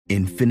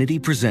Infinity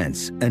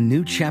presents a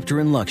new chapter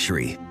in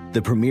luxury,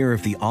 the premiere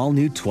of the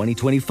all-new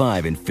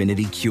 2025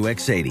 Infinity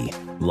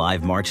QX80,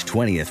 live March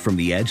 20th from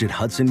the Edge at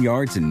Hudson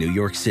Yards in New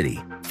York City,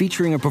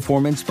 featuring a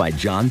performance by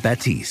John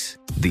Batiste.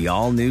 The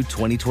all-new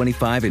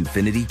 2025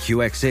 Infinity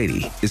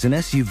QX80 is an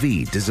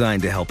SUV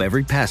designed to help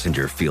every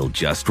passenger feel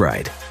just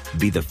right.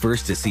 Be the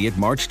first to see it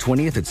March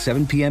 20th at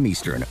 7 p.m.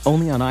 Eastern,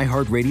 only on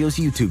iHeartRadio's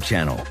YouTube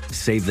channel.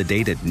 Save the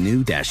date at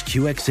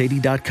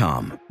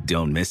new-QX80.com.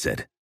 Don't miss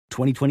it.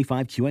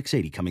 2025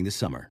 QX80 coming this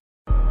summer.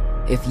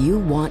 If you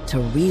want to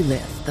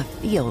relive the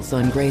feels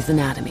on Grey's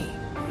Anatomy,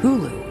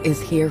 Hulu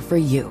is here for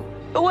you.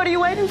 What are you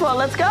waiting for?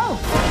 Let's go.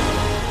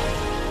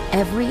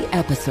 Every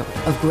episode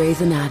of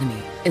Grey's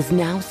Anatomy is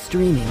now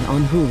streaming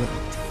on Hulu.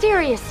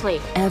 Seriously.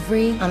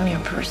 I'm your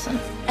person.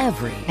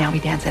 Every. Now we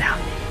dance it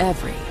out.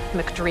 Every.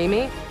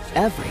 McDreamy.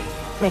 Every.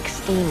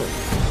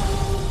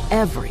 McSteamy.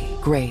 Every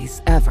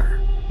Grey's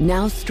ever.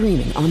 Now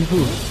streaming on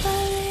Hulu.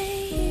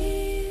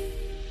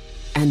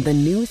 And the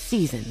new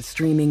season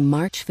streaming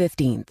March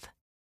 15th.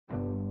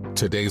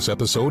 Today's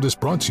episode is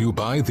brought to you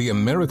by the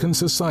American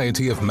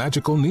Society of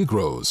Magical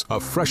Negroes, a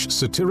fresh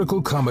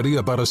satirical comedy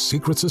about a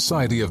secret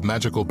society of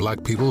magical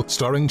black people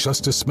starring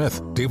Justice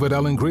Smith, David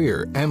Allen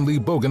Greer, Ann Lee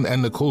Bogan,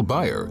 and Nicole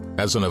Byer.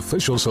 As an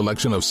official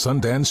selection of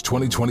Sundance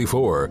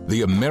 2024,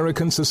 the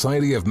American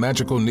Society of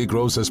Magical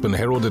Negroes has been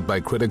heralded by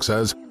critics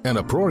as an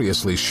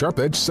uproariously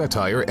sharp-edged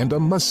satire and a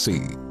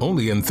must-see.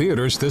 Only in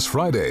theaters this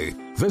Friday.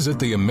 Visit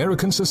the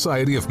American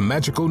Society of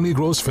Magical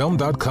Negroes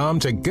Film.com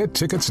to get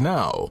tickets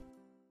now.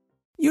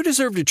 You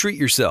deserve to treat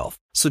yourself,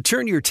 so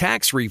turn your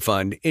tax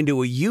refund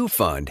into a U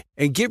fund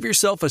and give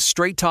yourself a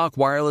Straight Talk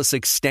Wireless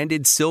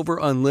Extended Silver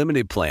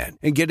Unlimited plan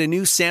and get a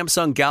new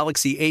Samsung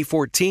Galaxy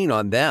A14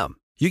 on them.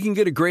 You can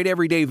get a great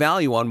everyday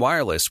value on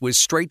wireless with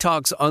Straight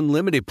Talk's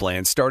Unlimited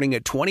plan starting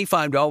at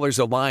 $25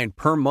 a line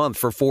per month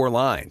for 4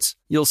 lines.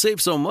 You'll save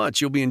so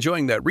much you'll be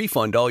enjoying that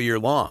refund all year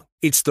long.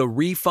 It's the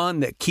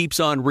refund that keeps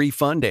on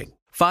refunding.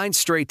 Find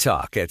Straight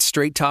Talk at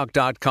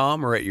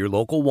straighttalk.com or at your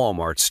local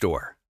Walmart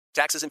store.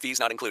 Taxes and fees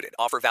not included.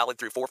 Offer valid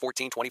through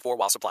 4/14/24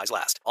 while supplies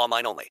last.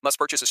 Online only. Must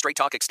purchase a Straight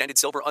Talk Extended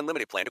Silver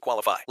Unlimited plan to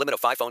qualify. Limit of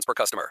 5 phones per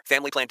customer.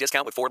 Family plan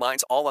discount with 4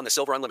 lines, all on the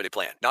Silver Unlimited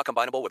plan. Not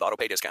combinable with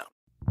autopay discount.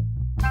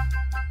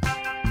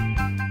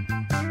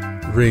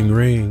 Ring,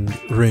 ring,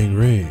 ring,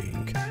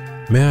 ring.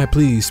 May I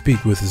please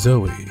speak with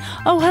Zoe?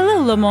 Oh,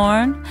 hello,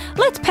 Lamorne.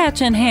 Let's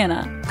patch in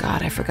Hannah.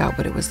 God, I forgot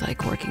what it was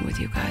like working with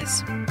you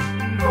guys.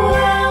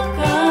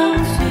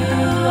 Welcome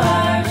to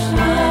our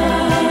show.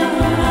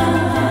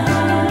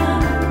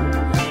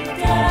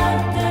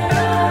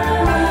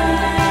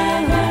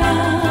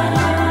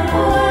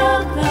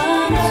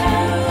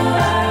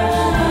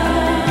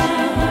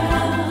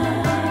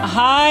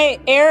 Hi,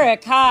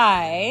 Eric.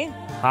 Hi.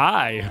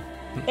 Hi.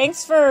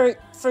 Thanks for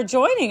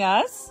joining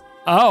us.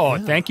 Oh,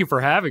 Thank you for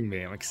having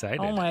me. I'm excited.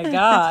 Oh my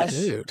gosh,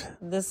 Dude.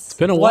 It's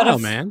been a while,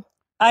 man.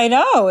 I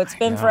know. It's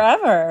been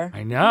forever.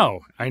 I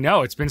know.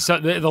 It's been so.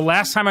 The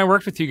last time I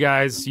worked with you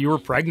guys, you were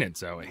pregnant,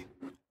 Zoe.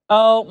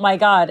 Oh my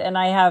God. And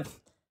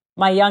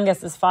my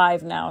youngest is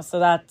 5 now. So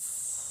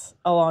that's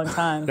a long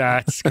time.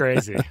 That's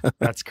crazy.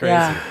 That's crazy.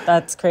 Yeah,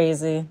 that's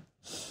crazy.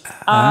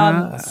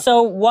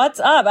 So what's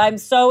up? I'm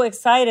so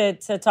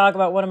excited to talk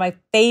about one of my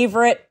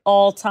favorite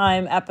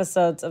all-time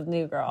episodes of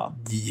New Girl.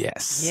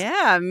 Yes.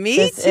 Yeah, me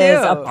This too.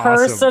 is a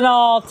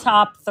personal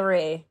top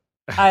 3.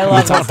 I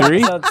love this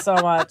episode so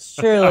much.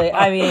 Truly.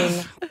 I mean,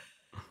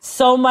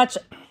 so much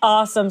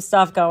awesome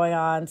stuff going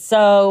on.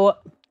 So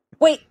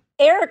wait,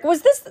 Eric,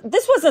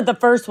 this wasn't the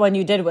first one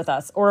you did with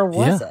us, or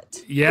was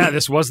it? Yeah,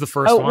 this was the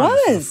first one. It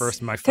was. This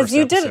was my first because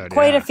you episode, did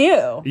quite a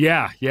few.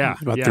 Yeah.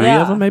 About 3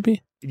 of them,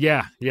 maybe?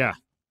 Yeah. How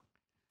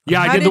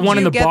I did the one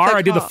in you the get bar. the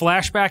I did the call?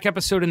 flashback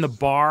episode in the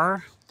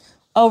bar.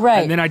 Oh,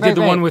 right. And then I did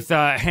the one with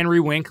Henry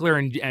Winkler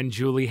and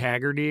Julie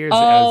Haggerty as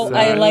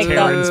I like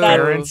Karen's that.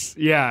 parents.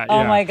 Yeah.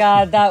 Oh my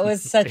God, that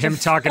was such him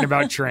talking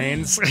about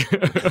trains.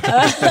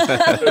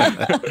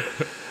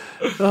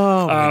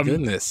 Oh my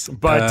goodness!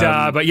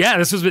 But yeah,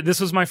 this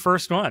was my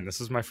first one.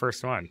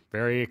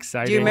 Very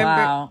exciting. Do you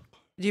remember? Wow.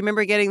 Do you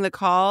remember getting the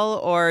call,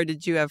 or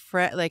did you have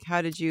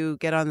how did you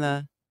get on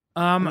the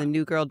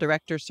New Girl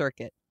director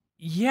circuit?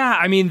 Yeah,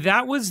 I mean,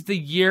 that was the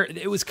year.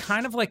 It was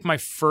kind of like my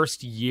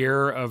first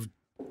year of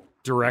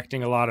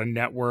directing a lot of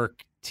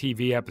network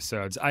TV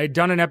episodes. I had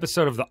done an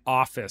episode of The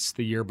Office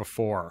the year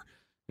before,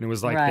 and it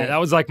was like that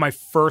was like my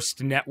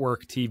first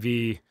network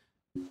TV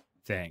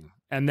thing.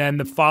 And then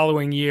the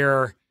following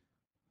year,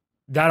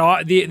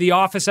 the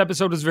Office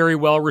episode was very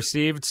well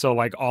received. So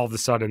like all of a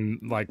sudden,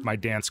 like my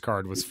dance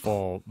card was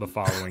full the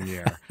following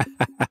year,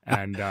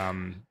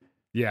 and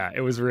yeah,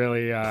 it was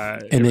really.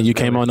 And then you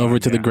came on over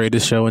to the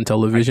greatest show in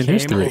television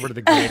history. Came over to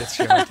the greatest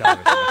show in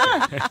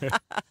television.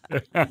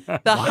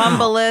 The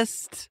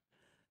humblest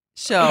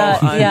show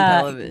on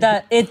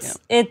television.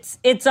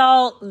 It's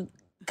all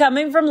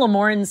coming from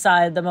Lamorne's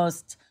side, the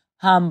most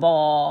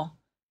humble.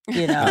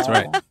 You know, that's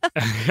right.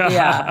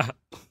 Yeah.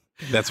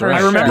 That's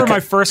right. I remember my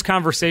first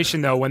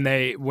conversation though when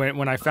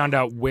I found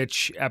out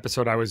which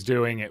episode I was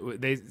doing.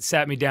 They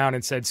sat me down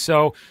and said,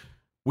 "So,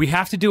 we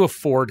have to do a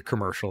Ford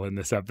commercial in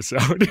this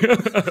episode.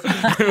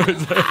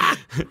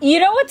 You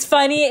know what's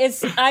funny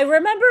is I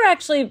remember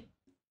actually,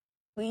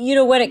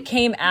 when it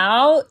came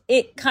out,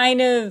 it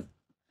kind of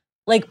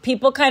like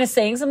people kind of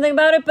saying something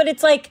about it, but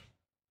it's like,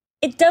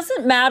 it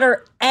doesn't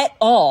matter at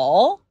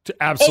all.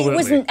 Absolutely. It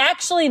was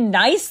actually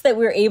nice that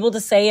we were able to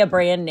say a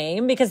brand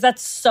name because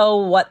that's so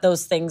what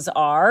those things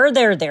are.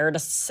 They're there to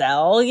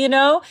sell,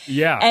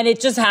 Yeah. And it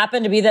just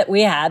happened to be that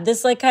we had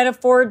this like kind of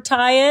Ford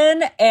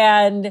tie-in,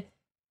 and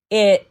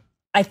it,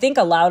 I think,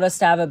 allowed us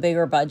to have a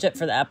bigger budget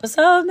for the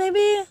episode,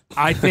 maybe?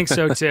 I think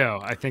so, too.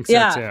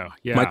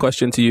 Yeah. My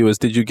question to you is,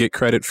 did you get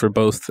credit for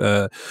both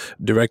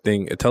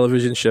directing a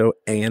television show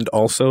and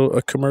also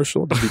a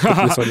commercial? Did you put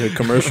this on your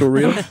commercial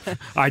reel?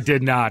 I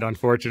did not,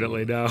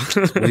 unfortunately, no.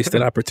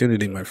 Wasted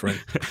opportunity, my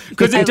friend.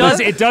 Because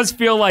it does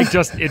feel like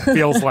it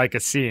feels like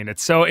a scene.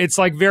 It's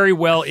like very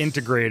well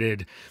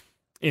integrated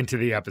into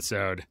the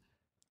episode.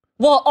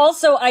 Well,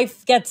 also, I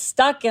get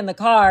stuck in the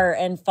car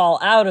and fall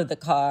out of the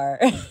car.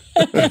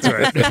 That's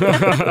right.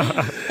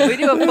 We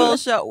do a full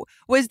show.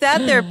 Was that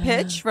their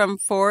pitch from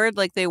Ford?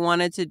 Like they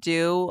wanted to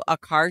do a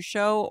car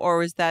show, or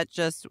was that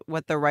just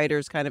what the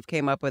writers kind of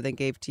came up with and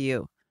gave to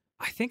you?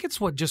 I think it's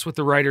what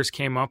the writers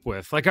came up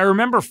with. Like I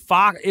remember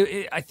Fox.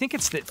 I think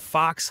it's that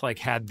Fox like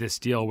had this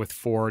deal with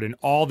Ford and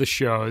all the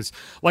shows.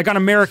 Like on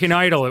American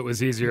Idol, it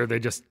was easier. They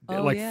just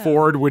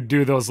Ford would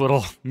do those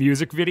little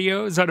music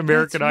videos on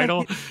American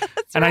Idol,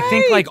 and I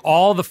think like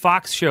all the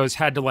Fox shows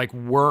had to like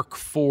work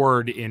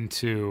Ford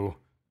into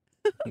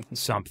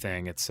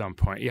something at some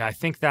point. Yeah, I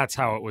think that's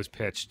how it was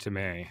pitched to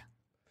me.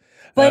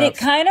 But it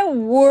kind of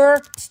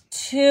worked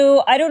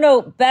too. I don't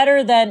know,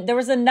 better than there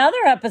was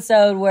another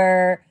episode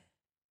where.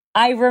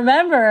 I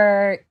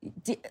remember,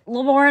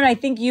 Lauren, I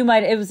think you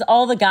might, it was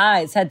all the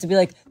guys had to be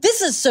like,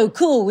 this is so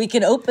cool. We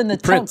can open the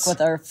trunk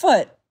with our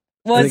foot.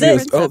 Was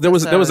it?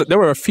 There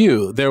were a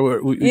few.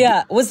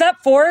 Was that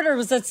Ford or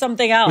was that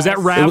something else? Was that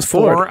RAV4? It was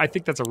Ford. I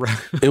think that's a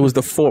RAV. It was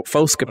the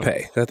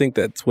Foscape. I think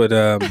that's what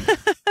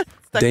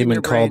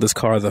Damon called this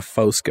car, the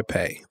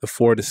Foscape, the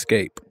Ford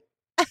Escape.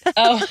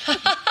 Oh.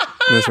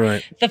 That's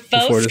right. The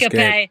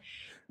Foscape.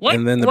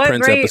 And then the what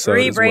Prince great episode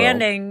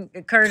rebranding as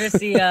well.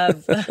 Courtesy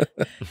of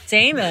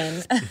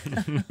Damon.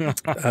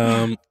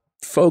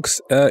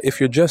 Folks, if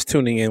you're just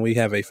tuning in, we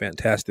have a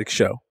fantastic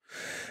show.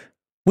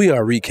 We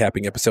are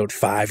recapping episode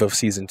 5 of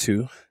season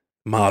 2,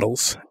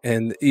 Models.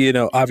 And,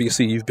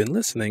 obviously you've been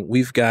listening.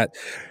 We've got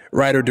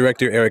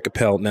writer-director Eric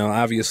Appel. Now,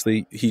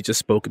 obviously, he just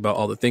spoke about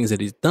all the things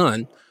that he's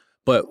done.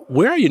 But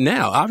where are you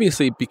now?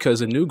 Obviously,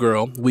 because a new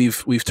girl,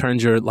 we've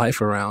turned your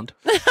life around.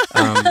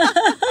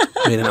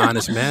 Made an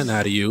honest man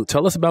out of you.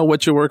 Tell us about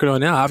what you're working on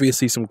now.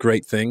 Obviously, some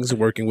great things,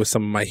 working with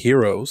some of my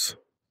heroes.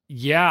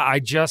 Yeah, I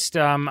just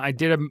I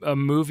did a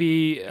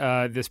movie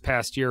this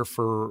past year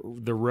for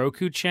the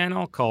Roku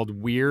channel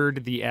called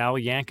Weird: The Al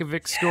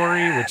Yankovic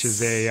Story, which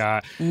is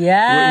a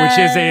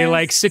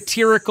like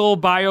satirical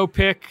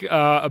biopic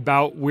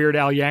about Weird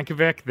Al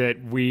Yankovic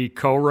that we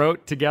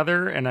co-wrote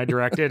together and I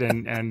directed,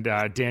 and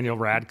Daniel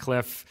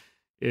Radcliffe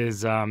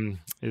is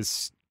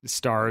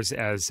stars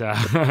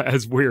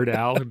as Weird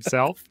Al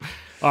himself.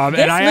 And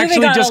I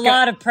actually got a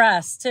lot of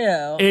press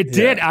too. It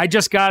did. I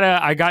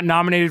got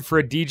nominated for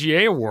a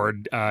DGA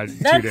award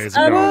 2 days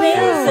ago.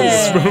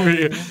 Amazing. For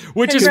this movie,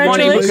 which is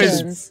funny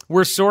because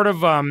we're sort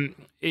of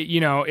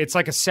it's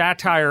like a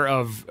satire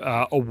of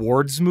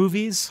awards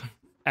movies.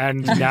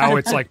 And now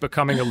it's like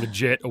becoming a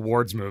legit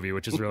awards movie,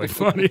 which is really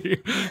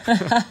funny.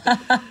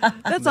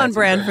 That's on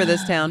brand for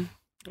this town.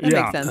 That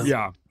makes sense.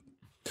 Yeah.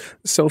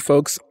 So,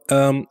 folks,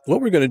 what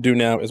we're going to do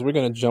now is we're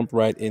going to jump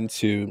right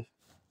into.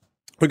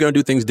 We're going to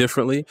do things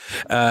differently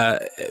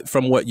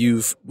from what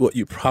you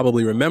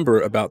probably remember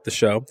about the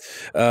show.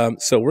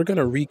 So we're going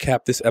to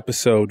recap this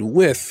episode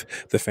with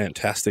the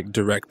fantastic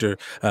director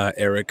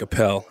Eric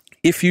Appel.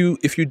 If you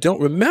don't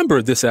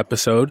remember this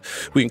episode,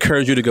 we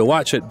encourage you to go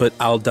watch it. But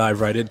I'll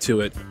dive right into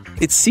it.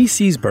 It's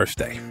Cece's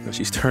birthday.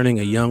 She's turning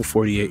a young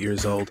 48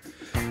 years old.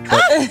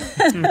 I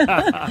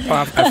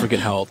forget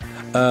how old.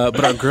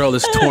 But our girl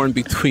is torn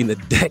between the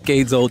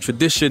decades-old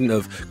tradition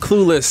of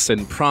Clueless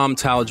and prom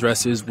towel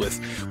dresses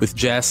with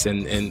Jess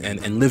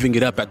and living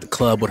it up at the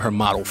club with her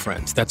model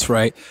friends. That's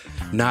right.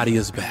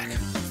 Nadia's back.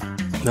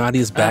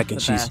 Nadia's back,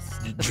 and she's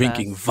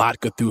drinking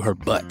vodka through her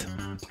butt.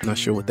 I'm not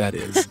sure what that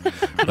is.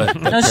 But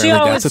no, she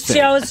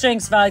always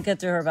drinks vodka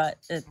through her butt.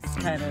 It's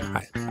kind of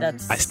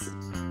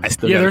I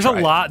still there's a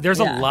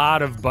a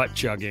lot of butt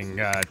chugging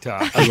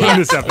talk in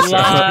this episode. A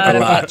lot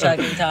of butt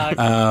chugging talk.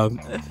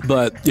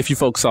 But if you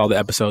folks saw the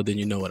episode, then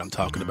you know what I'm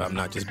talking about. I'm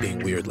not just being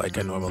weird like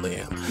I normally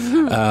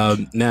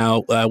am.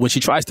 Now, when she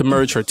tries to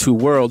merge her two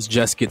worlds,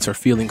 Jess gets her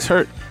feelings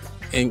hurt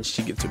and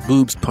she gets her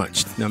boobs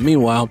punched. Now,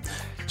 meanwhile,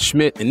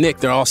 Schmidt and Nick,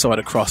 they're also at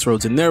a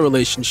crossroads in their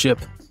relationship.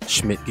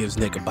 Schmidt gives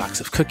Nick a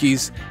box of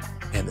cookies.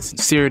 And the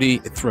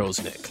sincerity, it throws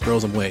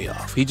him way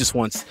off. He just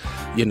wants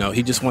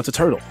a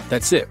turtle.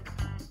 That's it.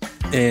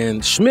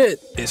 And Schmidt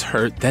is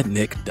hurt that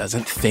Nick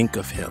doesn't think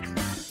of him.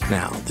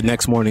 Now, the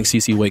next morning,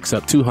 Cece wakes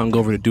up too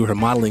hungover to do her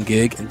modeling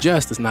gig and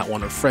Jess does not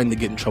want her friend to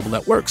get in trouble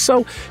at work,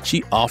 so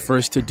she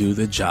offers to do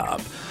the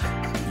job.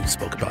 We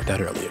spoke about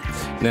that earlier.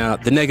 Now,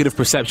 the negative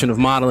perception of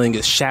modeling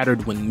is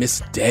shattered when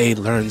Miss Day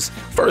learns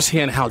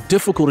firsthand how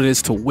difficult it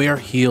is to wear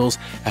heels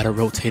at a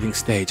rotating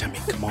stage. I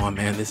mean, come on,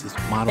 man, this is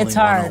modeling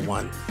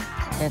 101.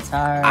 It's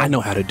hard. I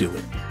know how to do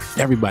it.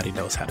 Everybody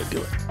knows how to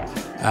do it.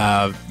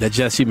 That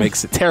Jessie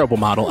makes a terrible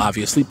model,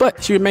 obviously,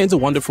 but she remains a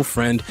wonderful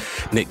friend.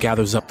 Nick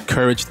gathers up the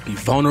courage to be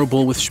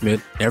vulnerable with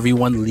Schmidt.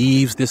 Everyone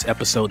leaves this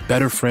episode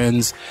better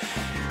friends.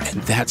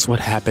 And that's what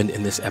happened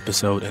in this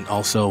episode. And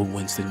also,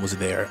 Winston was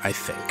there, I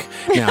think.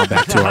 Now,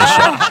 back to our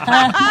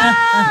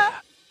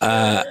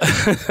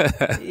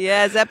show.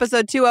 Yes,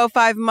 episode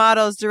 205,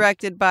 Models,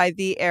 directed by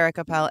the Eric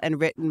Appel and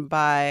written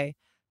by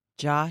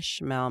Josh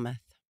Malmuth.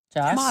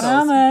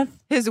 Malmuth.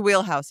 His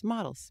wheelhouse,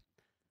 models.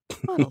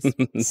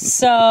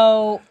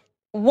 So,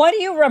 what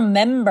do you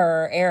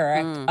remember,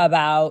 Eric,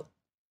 about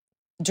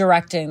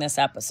directing this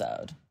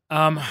episode?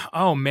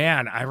 Oh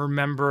man, I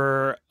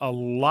remember a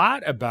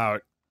lot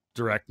about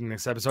directing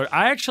this episode.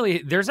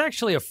 There's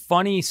actually a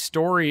funny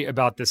story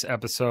about this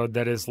episode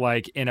that is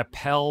like an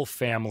Appel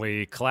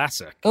family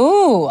classic.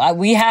 Ooh,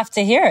 we have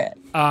to hear it.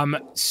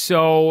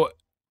 So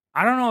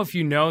I don't know if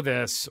you know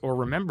this or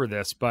remember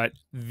this, but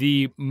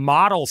the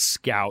Model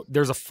Scout,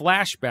 there's a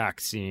flashback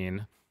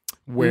scene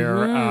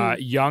where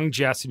young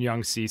Jess and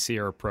young Cece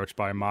are approached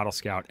by a Model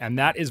Scout, and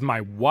that is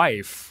my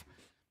wife.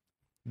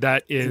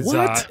 That is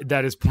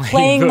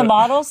playing the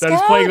Model Scout. That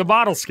is playing the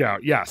Model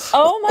Scout. Yes.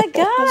 Oh my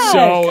god.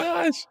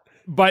 So,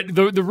 but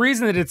the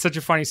reason that it's such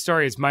a funny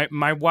story is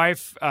my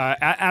wife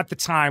at the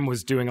time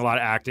was doing a lot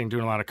of acting,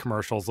 doing a lot of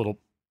commercials, little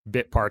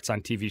bit parts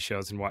on TV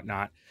shows and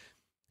whatnot,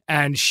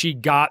 and she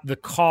got the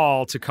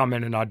call to come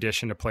in and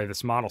audition to play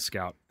this Model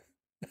Scout.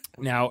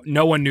 Now,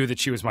 no one knew that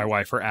she was my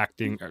wife. Her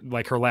acting,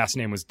 like her last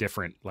name was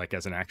different, like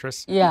as an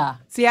actress. Yeah.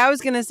 See, I was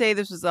going to say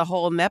this was a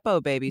whole Nepo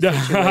baby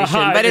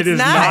situation, but it's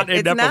not.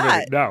 It's not.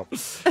 Baby, no.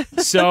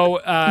 So,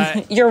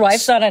 your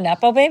wife's not a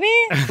Nepo baby?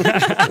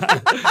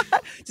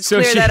 Just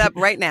clear that up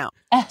right now.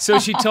 So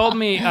she told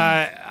me,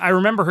 I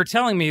remember her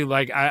telling me,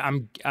 like,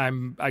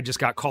 I just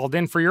got called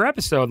in for your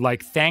episode.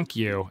 Like, thank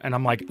you. And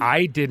I'm like,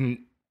 I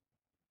didn't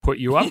put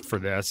you up for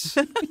this.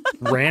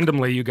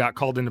 Randomly, you got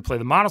called in to play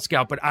the Model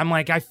Scout. But I'm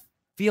like, I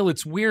feel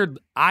it's weird.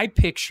 I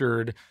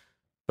pictured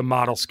the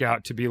Model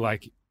Scout to be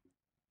like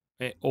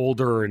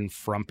older and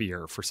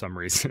frumpier for some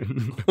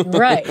reason.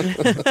 Right.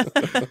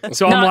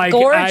 So Not I'm like,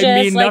 gorgeous,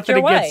 I mean, like nothing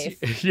your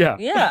against wife. Yeah.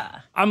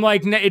 Yeah. I'm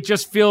like, it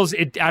just feels,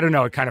 I don't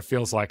know, it kind of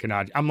feels like an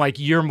odd, I'm like,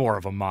 you're more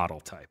of a model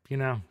type, you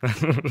know?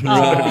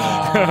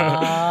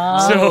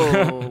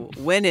 So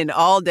winning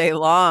all day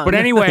long. But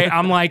anyway,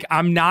 I'm like,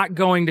 I'm not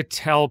going to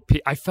tell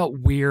I felt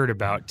weird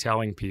about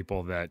telling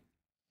people that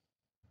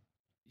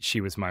she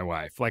was my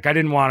wife. Like, I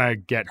didn't want to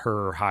get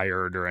her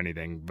hired or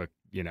anything, but,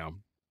 you know,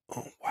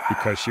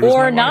 because she was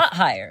or my not wife.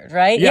 hired,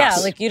 right? Yes,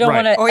 yeah, like you don't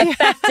right. want to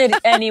affect it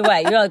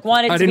anyway. You like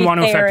want it I to didn't be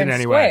want to fair affect and it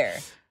anyway.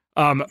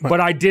 square. But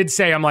I did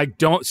say, I'm like,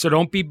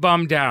 don't be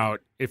bummed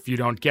out if you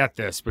don't get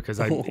this, because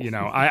I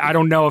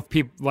don't know if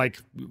people like,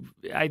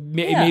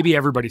 maybe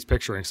everybody's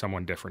picturing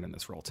someone different in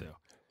this role too.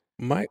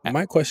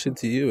 My question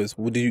to you is,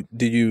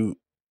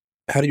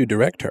 how do you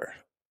direct her?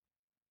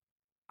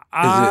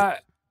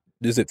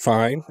 Is it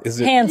fine? Is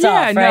it hands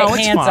off? Right? No,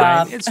 it's hands fine.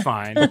 off. It's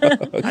fine.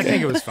 Okay. I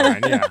think it was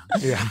fine. Yeah.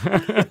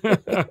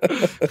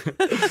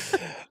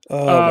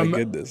 Oh my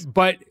goodness.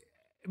 But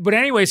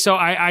anyway, so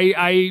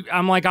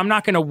I'm like, I'm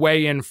not going to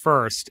weigh in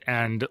first,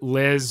 and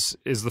Liz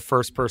is the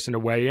first person to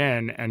weigh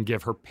in and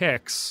give her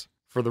picks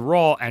for the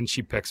role, and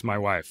she picks my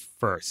wife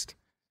first.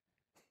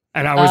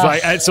 And I was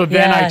like, so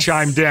then I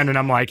chimed in, and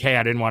I'm like, hey,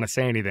 I didn't want to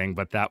say anything,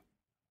 but that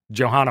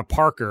Johanna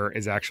Parker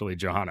is actually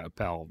Johanna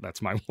Appel. That's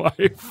my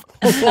wife.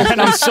 And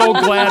I'm so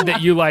glad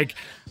that you like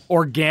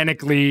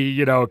organically,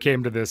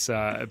 came to this,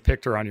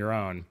 picked her on your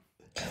own.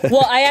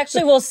 Well, I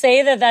actually will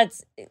say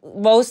that's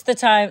most of the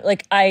time,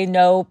 like I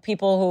know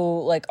people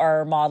who like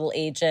are model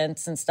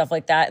agents and stuff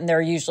like that, and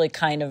they're usually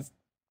kind of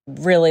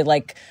really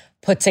like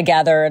put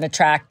together and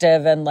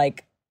attractive and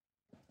like,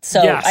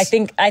 so yes. I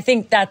think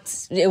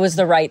it was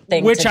the right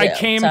thing which to I do,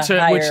 came to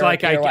hire which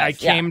like your I wife.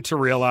 came to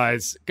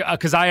realize,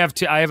 because I have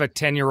a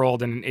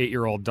 10-year-old and an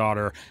 8-year-old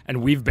daughter,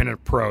 and we've been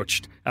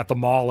approached at the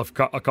mall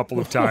a couple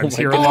of times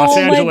here in Los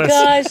Angeles.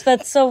 Oh my gosh,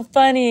 that's so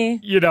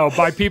funny.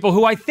 By people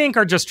who I think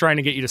are just trying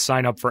to get you to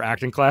sign up for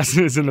acting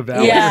classes in the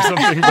Valley or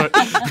something.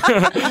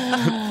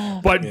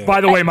 But by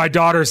the way, my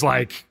daughter's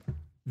like,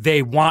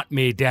 they want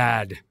me,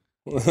 Dad.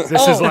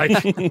 This is like, I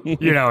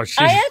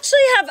actually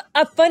have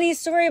a funny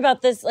story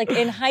about this. Like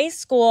in high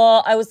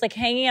school, I was like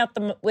hanging out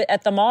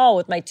at the mall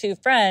with my two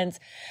friends,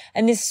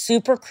 and this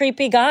super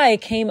creepy guy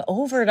came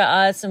over to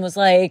us and was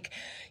like,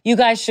 you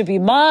guys should be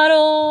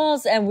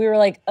models. And we were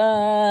like,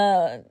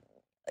 I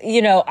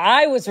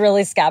was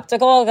really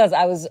skeptical because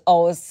I was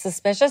always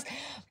suspicious.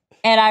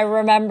 And I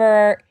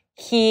remember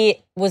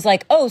he was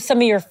like, oh, some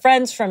of your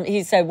friends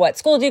he said, what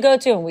school do you go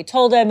to? And we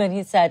told him, and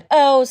he said,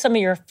 oh, some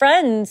of your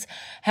friends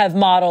have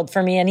modeled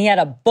for me. And he had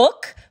a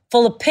book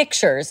full of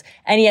pictures,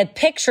 and he had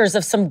pictures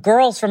of some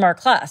girls from our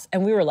class,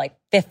 and we were like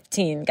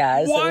 15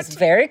 guys. What? It was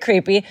very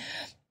creepy.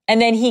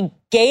 And then he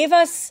gave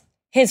us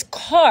his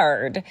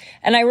card,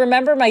 and I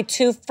remember my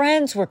two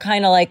friends were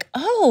kind of like,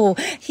 oh,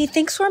 he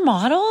thinks we're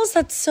models?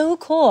 That's so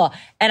cool.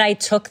 And I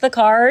took the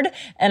card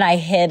and I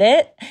hid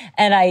it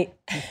and I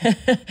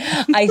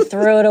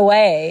threw it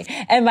away.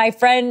 And my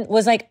friend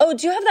was like, oh,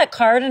 do you have that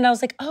card? And I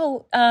was like,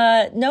 oh,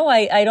 no,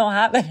 I don't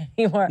have it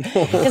anymore.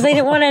 Because I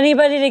didn't want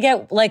anybody to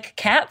get like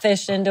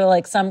catfished into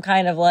like some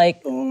kind of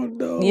like,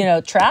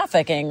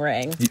 trafficking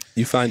ring.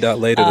 You find out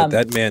later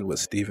that man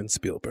was Steven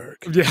Spielberg.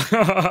 Yeah.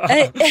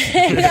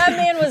 That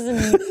man was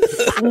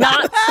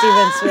not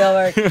Steven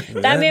Spielberg.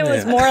 That man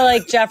was more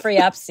like Jeffrey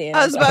Epstein.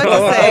 I was about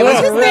to say, was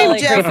his name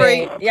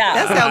Jeffrey? Yeah.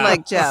 That sounds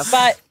like Jeff.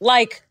 But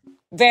like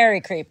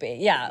very creepy.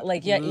 Yeah.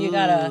 Like you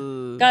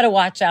gotta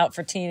watch out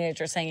for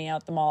teenagers hanging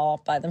out the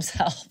mall by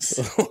themselves.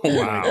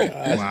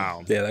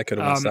 Wow. Yeah, that could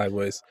have went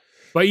sideways.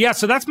 But yeah,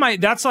 so that's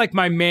like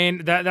my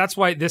main. That's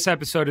why this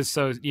episode is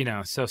so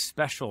so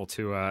special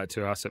to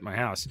us at my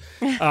house.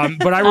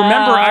 But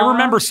I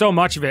remember so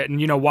much of it,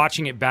 and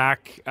watching it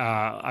back.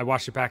 I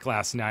watched it back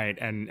last night,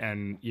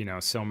 and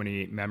so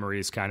many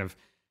memories kind of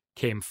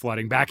came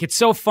flooding back. It's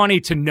so funny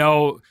to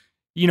know.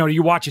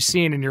 You watch a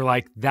scene and you're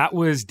like, that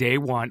was day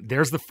one.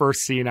 There's the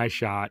first scene I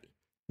shot.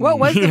 What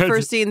was the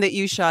first scene that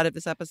you shot of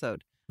this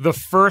episode? The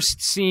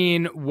first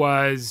scene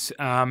was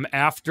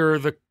after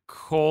the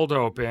cold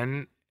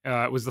open.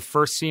 It was the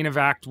first scene of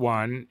Act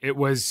 1. It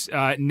was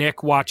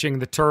Nick watching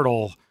the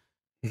turtle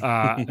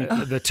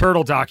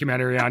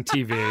documentary on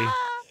TV.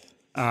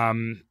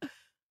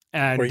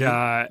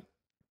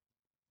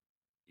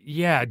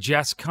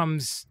 Jess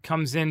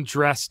comes in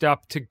dressed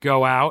up to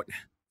go out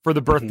for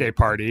the birthday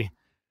party.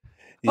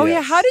 Oh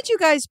yeah, how did you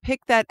guys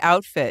pick that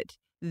outfit?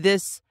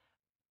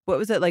 What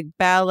was it, like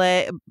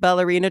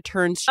ballerina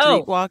turned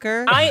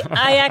streetwalker?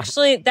 I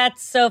actually,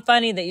 that's so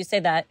funny that you say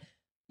that.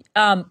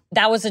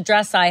 That was a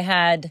dress I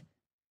had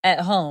at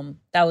home.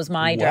 That was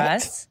my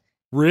dress.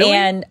 Really?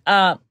 And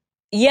and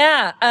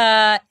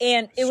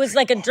it was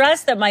like a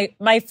dress that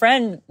my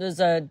friend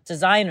was a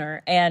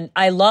designer, and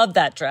I love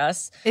that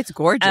dress. It's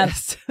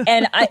gorgeous.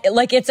 And I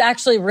like, it's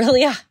actually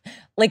really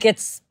like,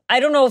 I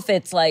don't know if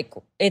it's like,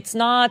 it's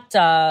not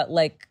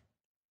like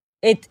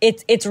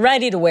it's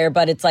ready to wear,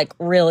 but it's like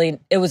really,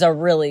 it was a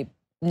really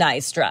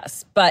nice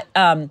dress. But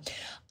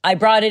I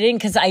brought it in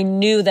because I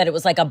knew that it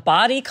was like a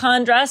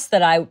bodycon dress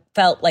that I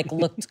felt like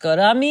looked good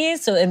on me.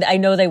 So, and I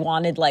know they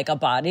wanted like a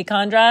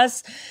bodycon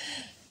dress.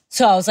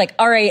 So I was like,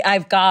 all right,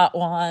 I've got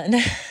one.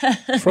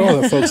 For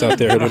all the folks out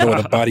there who don't know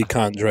what a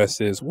bodycon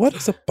dress is, what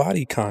is a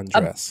bodycon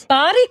dress? A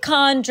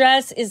bodycon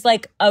dress is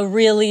like a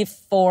really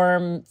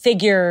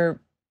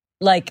figure,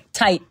 like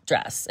tight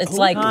dress. It's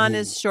like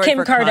is short Kim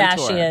for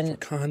Kardashian.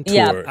 Contour.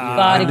 Yeah,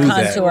 body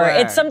contour.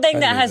 It's something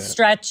that has that.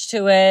 stretch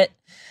to it,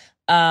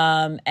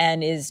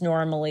 and is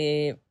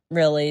normally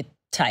really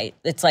tight.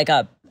 It's like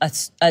a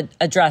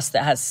dress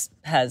that has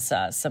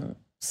some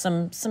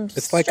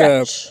It's like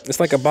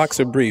stretch. a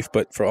boxer brief,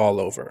 but for all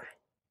over.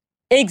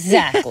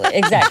 Exactly.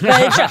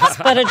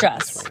 But a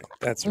dress.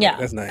 That's right. Yeah.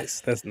 That's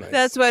nice.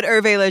 That's what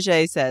Hervé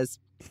Leger says.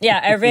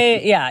 Yeah,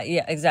 Hervé. Yeah,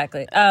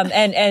 exactly.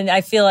 And I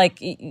feel like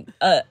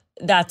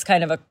that's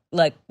kind of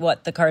like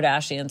what the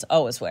Kardashians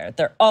always wear.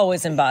 They're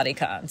always in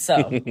bodycon. So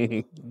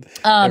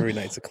every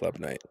night's a club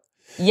night.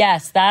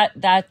 Yes,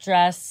 that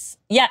dress.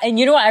 Yeah, and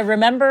you know what? I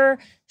remember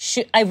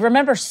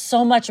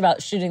so much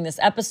about shooting this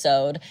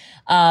episode.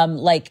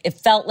 Like it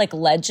felt like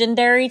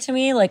legendary to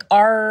me. Like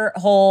our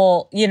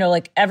whole,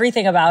 like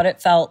everything about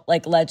it felt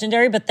like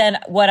legendary. But then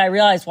what I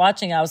realized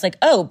watching it, I was like,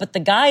 oh, but the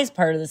guys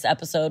part of this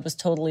episode was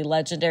totally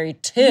legendary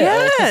too.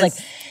 Yes. It's like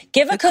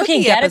give a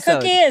cookie, get episode. a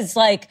cookie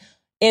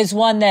is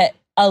one that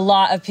a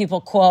lot of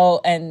people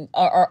quote and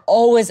are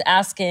always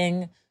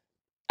asking.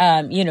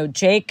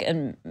 Jake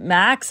and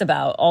Max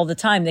about all the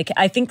time.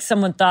 I think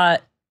someone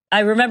thought,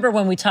 I remember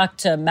when we talked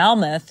to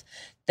Malmuth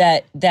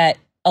that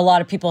a lot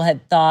of people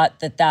had thought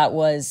that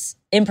was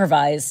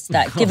improvised,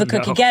 that give a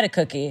cookie, get a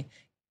cookie,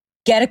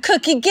 get a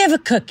cookie, give a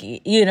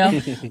cookie,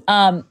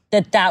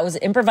 that was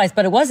improvised,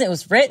 but it wasn't, it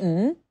was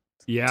written.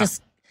 Yeah.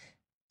 Just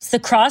it's the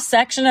cross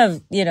section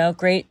of,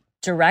 great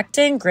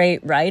directing,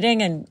 great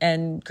writing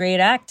and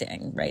great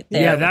acting right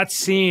there. Yeah, that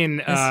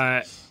scene,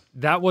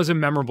 that was a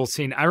memorable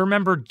scene. I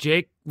remember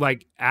Jake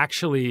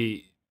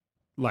actually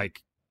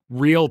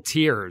real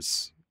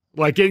tears,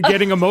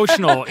 getting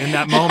emotional in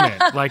that moment.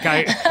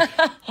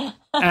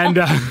 And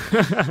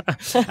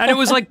it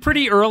was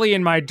pretty early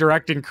in my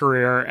directing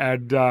career.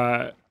 And,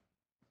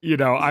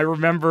 I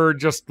remember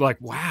just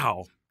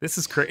wow, this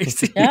is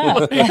crazy.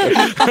 Yeah.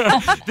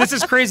 This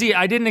is crazy.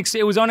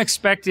 It was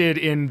unexpected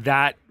in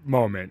that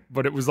moment,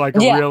 but it was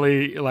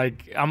really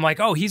I'm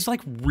like, oh, he's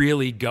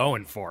really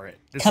going for it.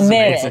 This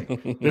committed. is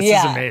amazing. This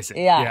is amazing.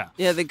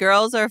 Yeah, the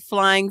girls are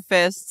flying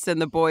fists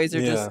and the boys are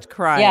just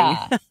crying.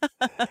 Yeah.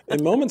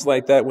 In moments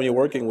like that, when you're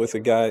working with a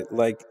guy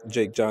like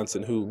Jake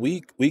Johnson, who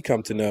we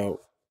come to know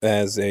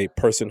as a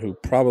person who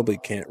probably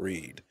can't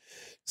read,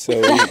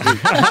 So,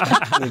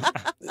 I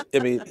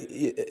mean,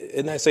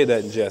 and I say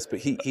that in jest, but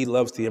he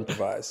loves to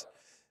improvise.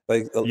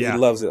 Like, he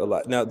loves it a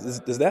lot. Now,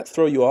 does that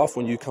throw you off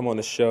when you come on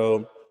a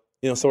show,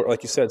 so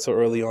like you said, so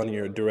early on in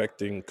your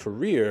directing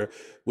career,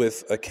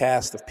 with a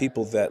cast of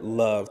people that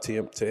love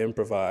to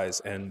improvise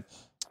and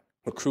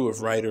a crew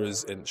of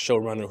writers and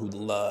showrunner who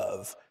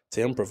love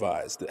to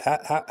improvise?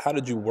 How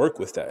did you work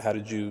with that? How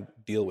did you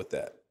deal with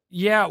that?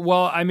 Yeah,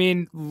 well, I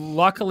mean,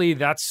 luckily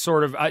that's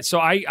sort of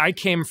I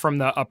came from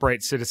the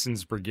Upright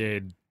Citizens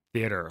Brigade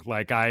theater.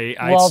 Like I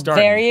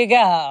started, there you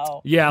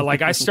go. Yeah,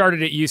 like I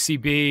started at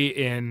UCB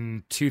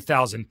in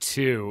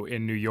 2002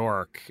 in New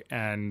York,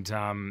 and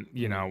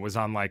was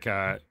on like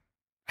a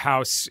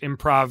house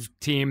improv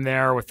team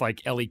there with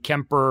like Ellie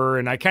Kemper,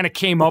 and I kind of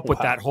came up with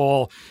that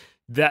whole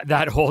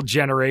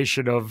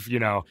generation of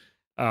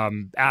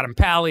Adam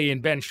Pally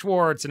and Ben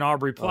Schwartz and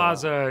Aubrey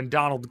Plaza and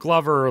Donald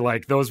Glover.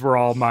 Like those were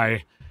all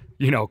my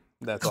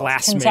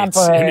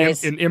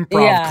classmates in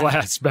improv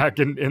class back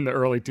in the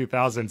early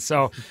 2000s.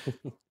 So,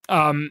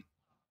 and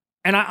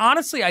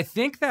I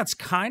think that's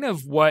kind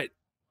of what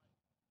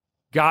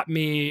got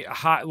me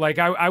hot. Like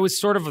I was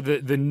sort of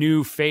the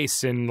new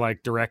face in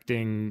like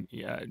directing,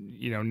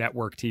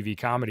 network TV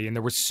comedy. And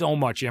there was so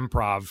much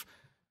improv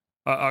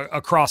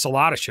across a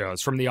lot of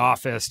shows, from The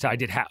Office to I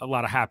did a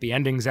lot of Happy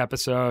Endings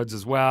episodes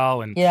as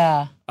well. And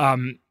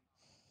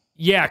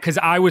because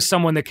I was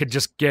someone that could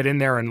just get in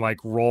there and like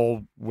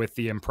roll with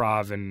the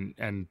improv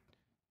and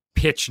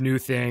pitch new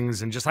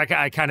things, and just like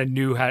I kind of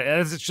knew how.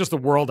 It's just the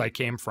world I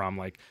came from,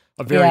 like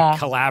a very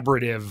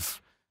collaborative,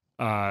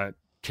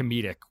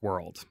 comedic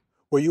world.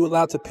 Were you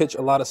allowed to pitch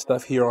a lot of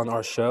stuff here on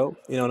our show?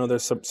 I know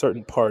there's some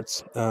certain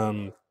parts,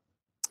 the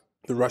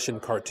Russian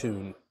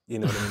cartoon, the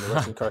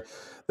Russian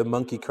the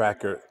monkey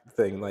cracker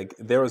thing. Like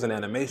there was an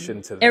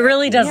animation to that. It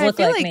really does look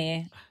like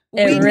me.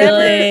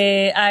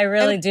 I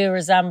really do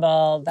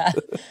resemble that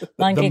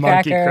monkey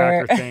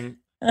cracker thing.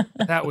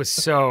 That was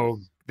so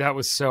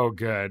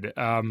good.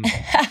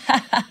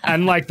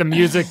 And like the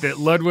music that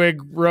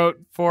Ludwig wrote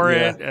for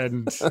it,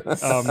 and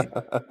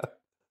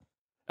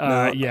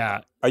Are you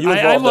involved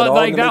I love at all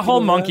like in the that whole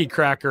making of monkey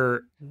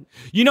cracker.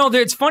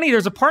 It's funny.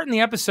 There's a part in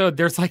the episode.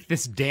 There's like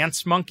this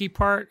dance monkey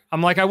part.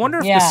 I'm like, I wonder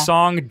if the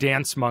song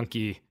 "Dance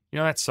Monkey,"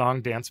 that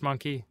song "Dance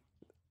Monkey."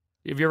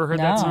 Have you ever heard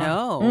that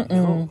song?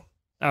 No.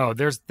 Oh,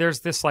 there's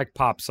this like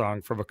pop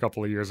song from a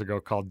couple of years ago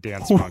called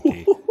 "Dance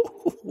Monkey,"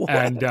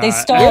 and they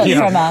stole it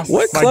from us.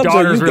 My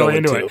daughter's really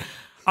into it.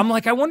 I'm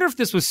like, I wonder if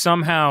this was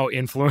somehow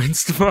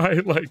influenced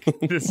by like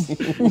this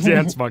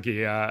Dance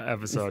Monkey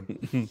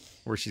episode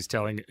where she's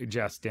telling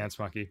Jess Dance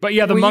Monkey. But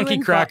yeah, the monkey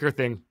cracker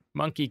thing,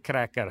 monkey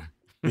cracker.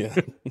 Yeah.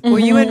 Were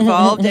you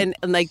involved in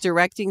like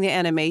directing the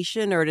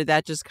animation, or did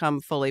that just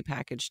come fully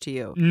packaged to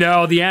you?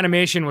 No, the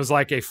animation was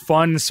like a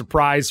fun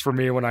surprise for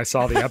me when I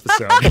saw the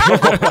episode.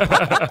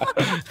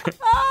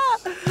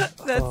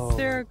 That's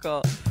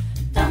hysterical.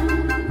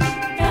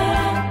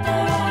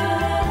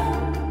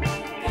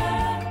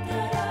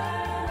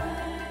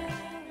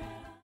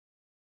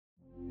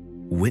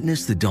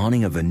 Witness the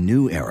dawning of a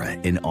new era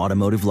in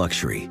automotive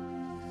luxury,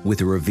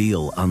 with a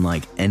reveal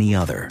unlike any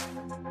other,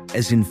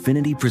 as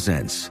Infiniti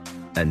presents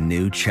a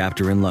new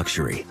chapter in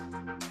luxury,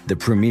 the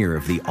premiere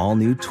of the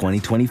all-new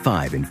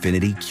 2025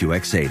 Infiniti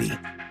QX80.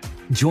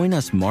 Join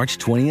us March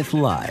 20th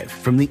live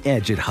from the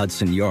Edge at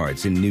Hudson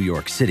Yards in New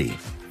York City,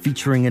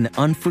 featuring an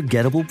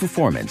unforgettable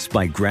performance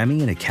by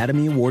Grammy and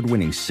Academy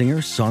Award-winning singer,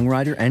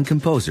 songwriter, and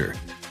composer,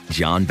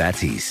 Jon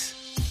Batiste.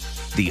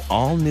 The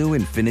all-new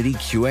Infiniti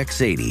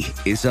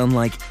QX80 is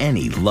unlike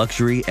any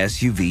luxury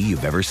SUV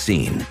you've ever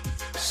seen.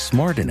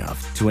 Smart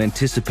enough to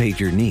anticipate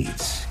your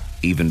needs,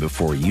 even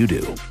before you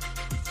do.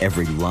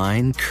 Every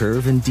line,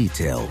 curve, and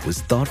detail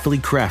was thoughtfully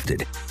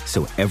crafted,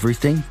 so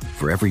everything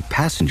for every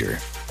passenger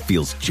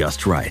feels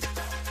just right.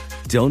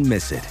 Don't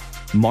miss it.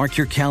 Mark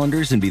your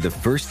calendars and be the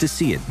first to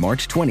see it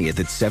March 20th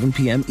at 7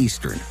 p.m.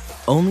 Eastern,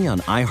 only on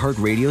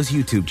iHeartRadio's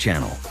YouTube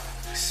channel.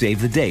 Save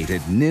the date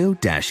at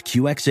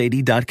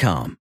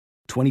new-QX80.com.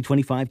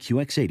 2025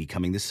 QX80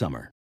 coming this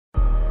summer.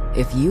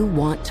 If you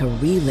want to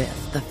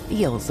relive the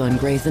feels on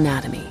Grey's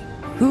Anatomy,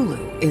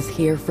 Hulu is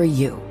here for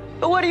you.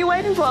 What are you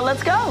waiting for?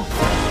 Let's go.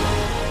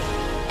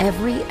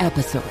 Every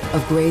episode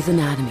of Grey's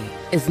Anatomy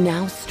is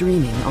now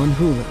streaming on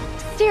Hulu.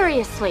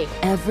 Seriously.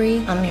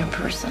 I'm your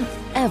person.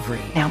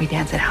 Now we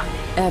dance it out.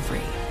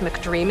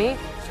 McDreamy.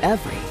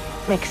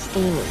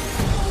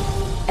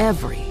 McSteamy.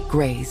 Every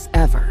Grey's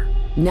ever.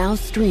 Now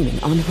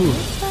streaming on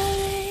Hulu.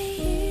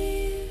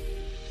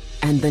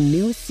 And the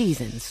new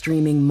season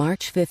streaming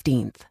March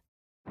 15th.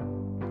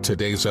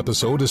 Today's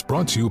episode is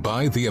brought to you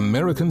by the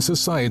American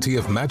Society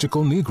of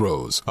Magical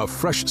Negroes, a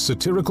fresh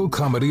satirical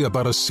comedy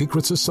about a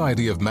secret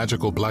society of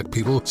magical black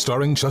people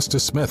starring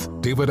Justice Smith,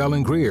 David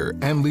Allen Greer,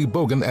 Ann Lee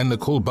Bogan, and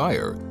Nicole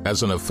Byer.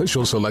 As an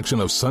official selection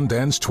of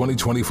Sundance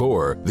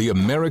 2024, the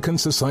American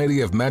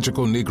Society of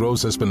Magical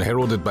Negroes has been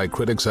heralded by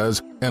critics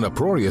as an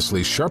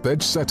uproariously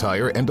sharp-edged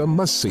satire and a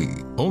must-see.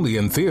 Only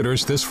in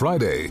theaters this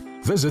Friday.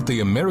 Visit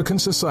the American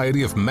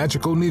Society of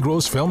Magical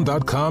Negroes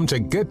Film.com to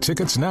get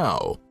tickets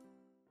now.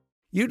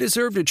 You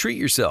deserve to treat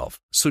yourself,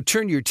 so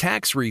turn your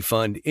tax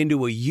refund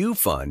into a U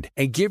fund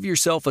and give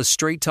yourself a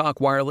Straight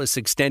Talk Wireless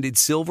Extended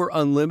Silver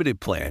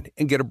Unlimited plan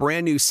and get a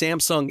brand new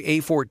Samsung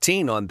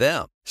A14 on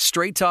them.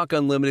 Straight Talk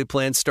Unlimited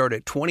plans start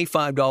at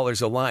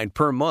 $25 a line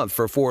per month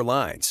for 4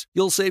 lines.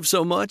 You'll save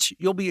so much,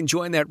 you'll be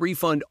enjoying that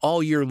refund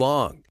all year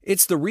long.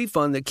 It's the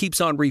refund that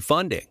keeps on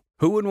refunding.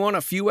 Who would want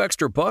a few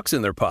extra bucks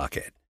in their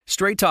pocket?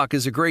 Straight Talk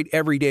is a great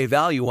everyday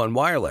value on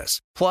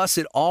wireless. Plus,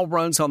 it all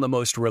runs on the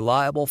most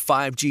reliable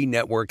 5G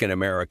network in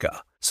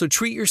America. So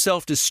treat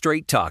yourself to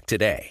Straight Talk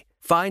today.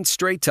 Find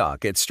Straight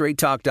Talk at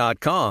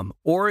straighttalk.com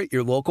or at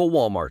your local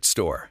Walmart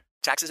store.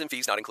 Taxes and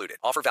fees not included.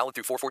 Offer valid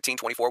through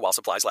 4/14/24 while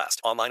supplies last.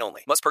 Online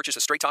only. Must purchase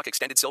a Straight Talk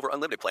Extended Silver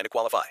Unlimited plan to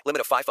qualify. Limit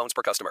of 5 phones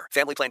per customer.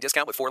 Family plan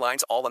discount with 4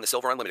 lines, all on the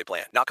Silver Unlimited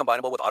plan. Not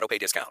combinable with autopay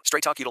discount.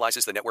 Straight Talk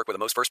utilizes the network with the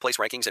most first-place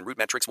rankings and Root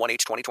Metrics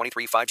 1H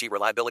 2023 5G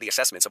reliability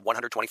assessments of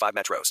 125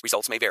 metros.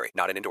 Results may vary.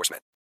 Not an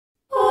endorsement.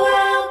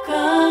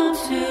 Welcome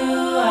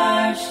to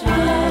our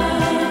show.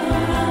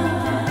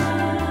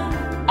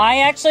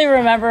 I actually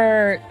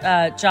remember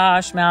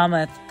Josh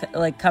Malmuth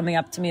coming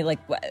up to me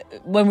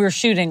when we were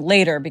shooting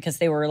later, because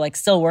they were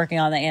still working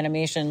on the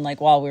animation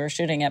while we were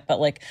shooting it, but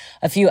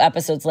a few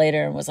episodes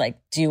later, and was like,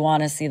 "Do you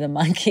want to see the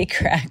monkey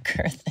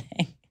cracker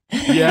thing?"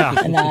 Yeah.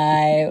 And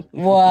I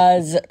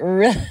was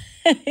really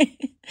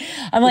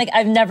I'm like,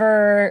 I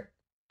never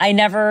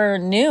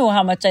knew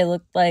how much I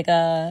looked like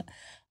a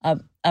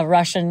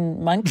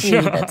Russian monkey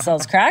that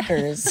sells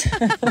crackers.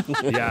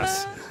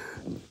 Yes.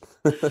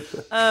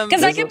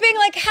 Because I kept being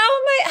like, how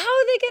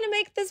are they going to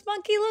make this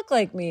monkey look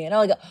like me? And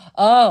I go,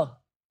 oh,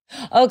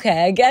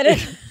 okay, I get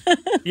it.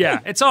 Yeah,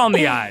 it's all in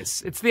the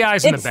eyes. It's the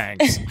eyes and the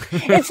bangs.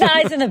 It's the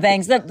eyes and the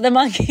bangs. The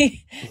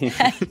monkey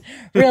had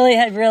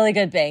really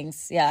good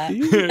bangs. Yeah.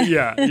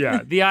 Yeah.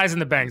 The eyes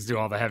and the bangs do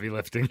all the heavy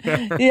lifting.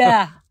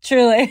 Yeah,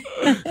 truly.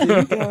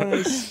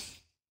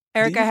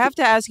 Eric, I have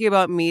to ask you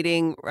about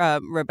meeting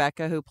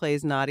Rebecca, who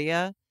plays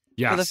Nadia,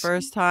 for the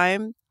first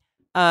time.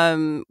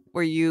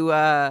 Were you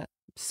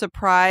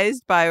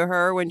surprised by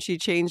her when she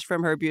changed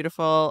from her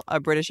beautiful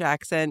British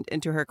accent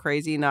into her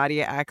crazy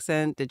Nadia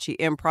accent? Did she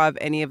improv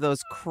any of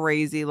those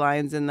crazy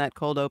lines in that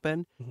cold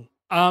open?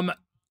 Yeah,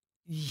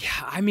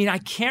 I mean, I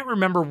can't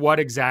remember what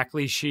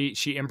exactly she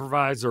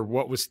improvised or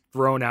what was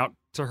thrown out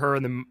to her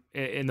in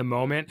the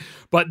moment,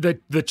 but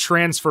the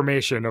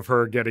transformation of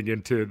her getting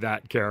into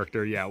that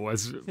character,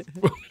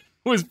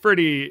 was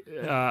pretty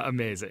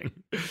amazing.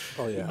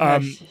 Oh yeah,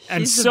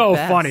 and so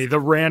funny, the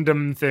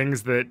random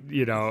things that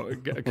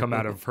come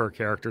out of her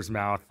character's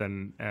mouth,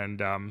 and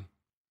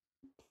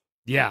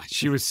yeah,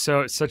 she was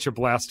such a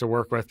blast to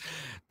work with.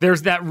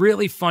 There's that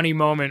really funny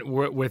moment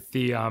with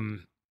the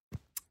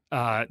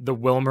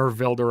Wilmer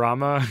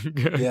Valderrama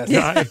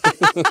guy.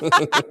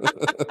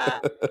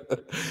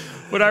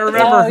 But I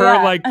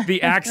remember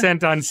the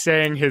accent on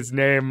saying his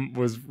name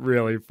was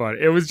really funny.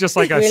 It was just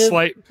like a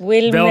slight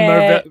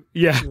Wilmer.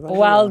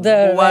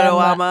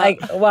 Valderrama. I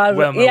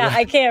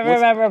can't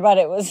remember, but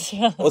it was.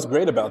 What's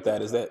great about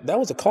that is that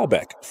was a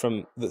callback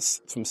from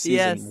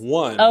season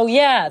 1. Oh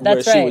yeah,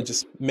 that's where right. She would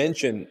just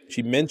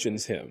she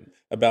mentions him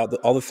about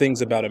all the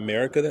things about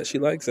America that she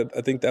likes.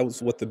 I think that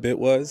was what the bit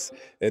was,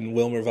 and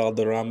Wilmer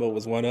Valderrama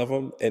was one of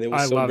them. And it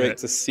was so great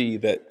to see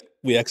that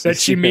we actually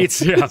she meets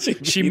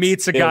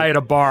a guy at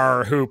a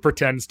bar who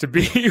pretends to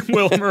be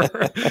Wilmer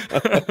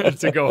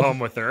to go home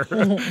with her.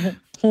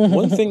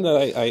 One thing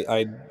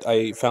that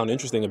I found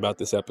interesting about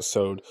this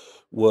episode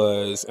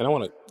was, and I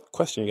want to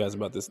question you guys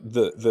about this,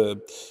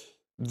 the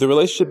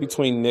relationship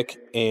between Nick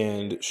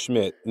and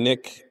Schmidt.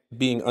 Nick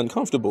being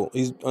uncomfortable.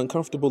 He's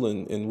uncomfortable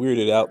and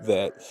weirded out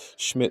that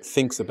Schmidt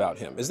thinks about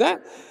him. Is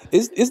that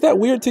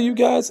weird to you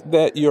guys,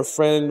 that your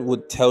friend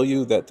would tell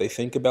you that they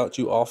think about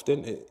you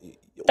often?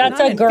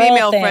 That's a girl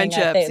female thing,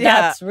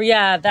 friendships.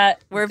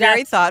 We're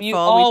very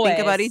thoughtful. We think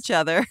about each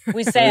other.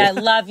 We say "I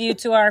love you"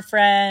 to our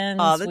friends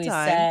all the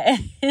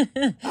time.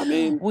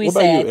 We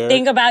say "I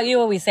think about you,"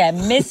 or we say "I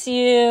miss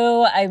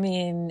you." I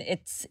mean,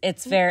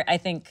 it's very. I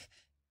think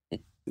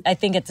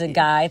it's a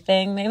guy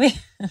thing, maybe.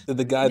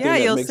 The guy thing. Yeah,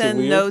 that you'll makes send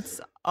it weird? notes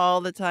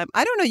all the time.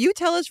 I don't know. You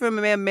tell us from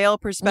a male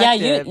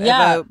perspective.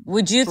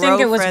 Would you think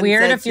it was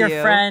weird if your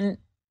friend?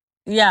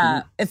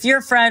 Yeah, if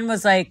your friend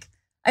was like,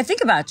 "I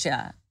think about you,"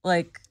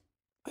 like.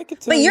 I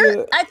could tell I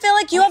feel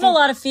like you have a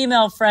lot of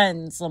female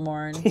friends,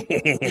 Lamorne.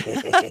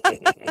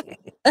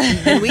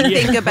 And we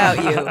think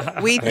about you.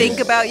 We think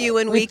about you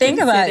and we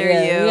consider about you.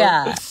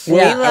 Yeah. We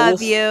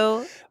love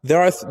you.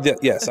 There are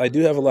yes, I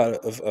do have a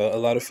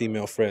lot of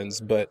female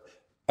friends, but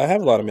I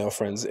have a lot of male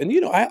friends, and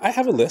I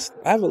have a list.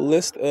 I have a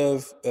list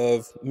of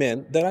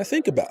men that I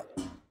think about,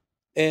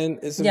 and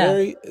it's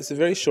a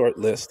very short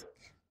list.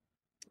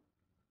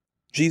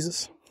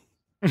 Jesus.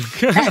 And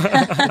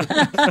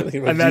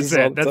that's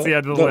it. That's the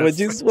end of the list.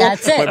 Jesus,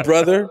 that's it. My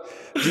brother,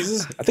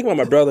 Jesus. I think about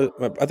my brother.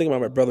 I think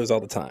about my brothers all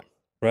the time,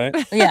 right?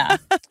 Yeah.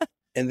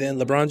 And then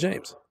LeBron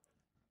James.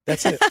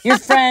 That's it. Your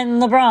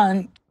friend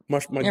LeBron. My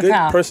good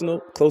pal.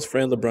 Personal close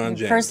friend LeBron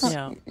James.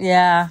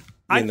 Yeah.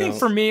 I think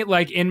for me,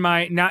 like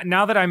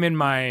now that I'm in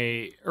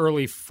my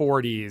early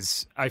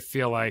 40s, I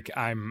feel like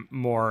I'm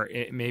more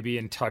maybe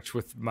in touch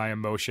with my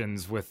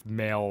emotions with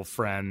male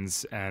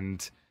friends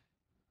and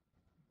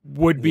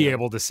would be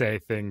able to say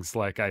things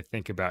like, I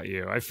think about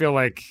you. I feel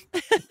like,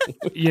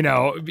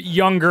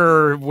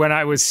 younger when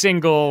I was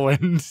single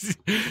and,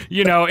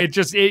 I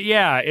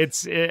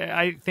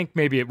think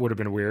maybe it would have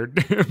been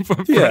weird if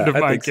a friend of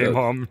mine came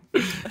home.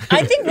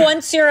 I think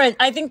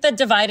I think the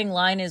dividing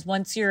line is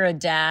once you're a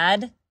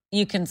dad,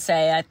 you can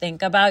say, I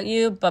think about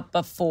you, but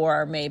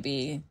before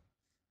maybe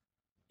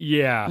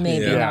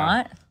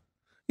not.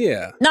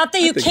 Yeah. Not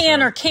that you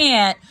can or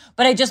can't,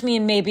 but I just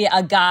mean maybe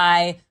a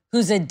guy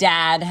who's a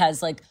dad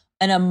has like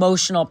an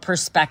emotional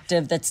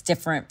perspective that's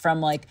different from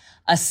like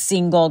a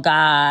single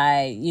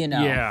guy,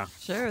 Yeah.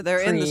 Sure, they're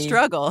in the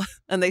struggle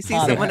and they see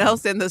someone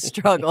else in the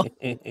struggle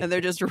and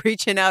they're just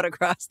reaching out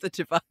across the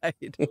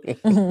divide.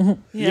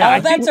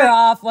 All bets are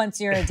off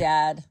once you're a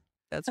dad.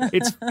 That's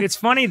right. It's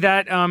funny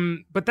that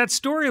but that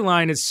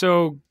storyline is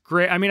so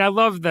great. I mean, I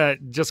love that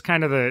just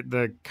kind of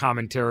the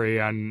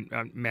commentary on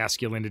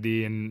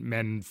masculinity and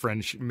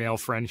male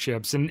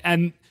friendships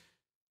and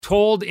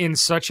told in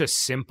such a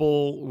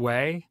simple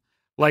way.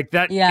 Like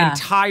that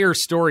entire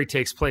story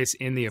takes place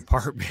in the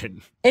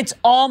apartment. It's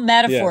all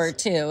metaphor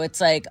too. It's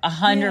like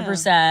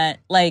 100%.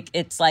 Like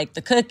it's like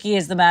the cookie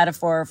is the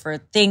metaphor for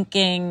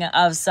thinking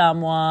of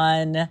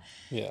someone.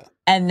 Yeah.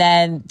 And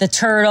then the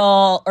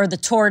turtle or the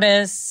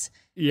tortoise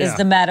is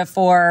the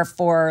metaphor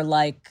for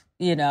like,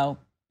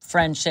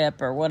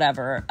 friendship or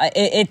whatever.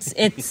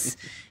 It's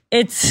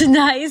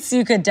nice.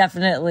 You could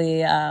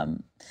definitely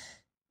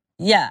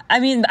I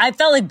mean, I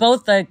felt like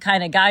both the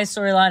kind of guy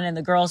storyline and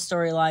the girl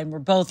storyline were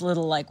both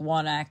little like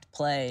one act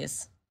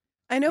plays.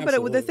 I know, but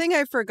the thing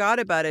I forgot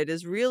about it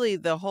is really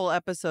the whole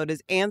episode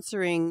is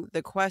answering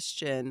the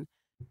question,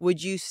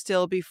 would you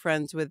still be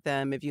friends with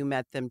them if you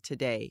met them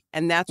today?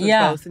 And that's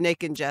what both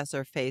Nick and Jess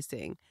are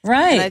facing.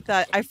 Right.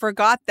 And I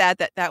forgot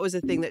that was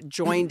a thing that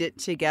joined it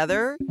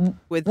together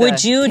with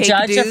Would you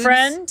judge dudes. a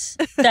friend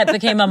that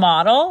became a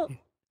model?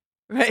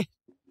 Right.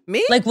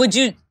 Me? Like, would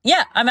you?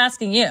 Yeah, I'm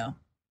asking you.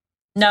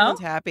 No?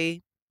 Someone's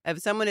happy. If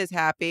someone is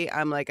happy,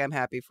 I'm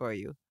happy for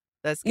you.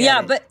 Let's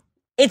get it. But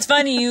it's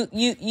funny.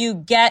 You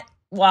get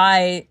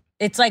why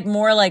it's like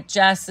more like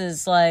Jess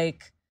is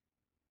like.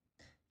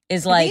 I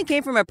think it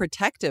came from a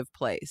protective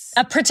place.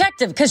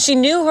 Because she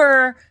knew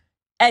her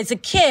as a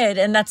kid,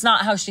 and that's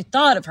not how she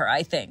thought of her,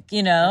 I think,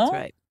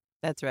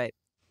 That's right.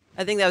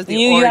 I think that was the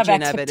you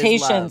origin have of it.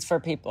 Expectations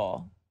for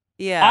people.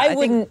 Yeah. I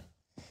wouldn't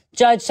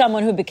judge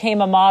someone who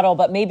became a model,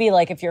 but maybe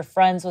like if you're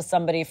friends with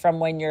somebody from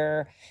when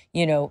you're,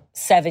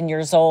 7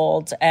 years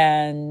old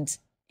and,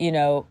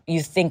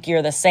 you think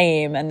you're the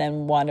same, and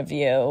then one of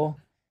you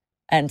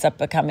ends up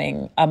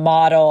becoming a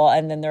model,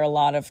 and then there are a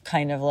lot of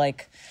kind of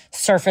like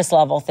surface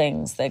level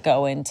things that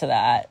go into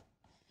that.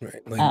 Right,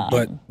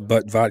 like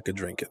but vodka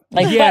drinking.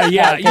 Like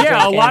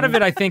a lot of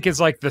it I think is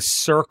like the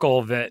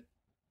circle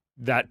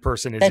that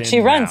person is that in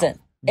she runs now. in.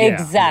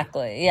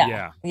 Exactly.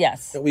 Yeah.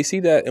 Yes. And we see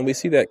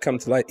that come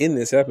to light in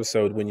this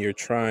episode when you're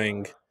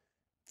trying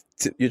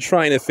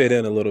to fit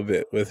in a little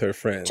bit with her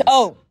friends.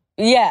 Oh,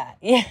 yeah.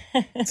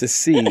 To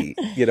see,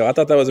 I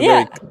thought that was a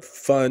very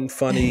fun,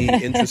 funny,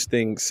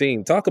 interesting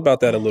scene. Talk about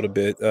that a little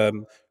bit.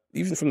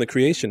 Even from the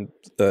creation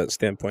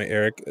standpoint,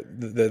 Eric,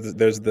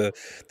 there's the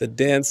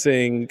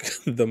dancing,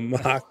 the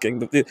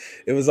mocking.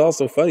 It was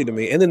also funny to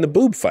me. And then the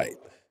boob fight.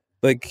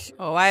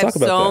 I have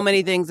so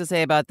many things to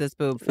say about this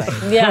boob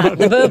fight. Yeah,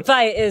 the boob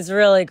fight is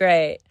really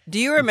great. Do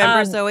you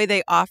remember, Zoe,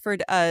 they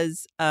offered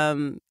us, I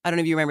don't know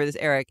if you remember this,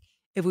 Eric,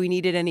 if we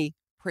needed any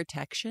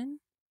protection?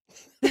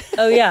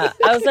 Oh, yeah.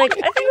 I was like,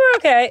 I think we're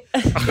okay.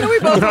 And we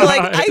both were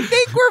like, I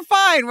think we're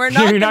fine. We're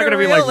not You're not going to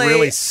be really... like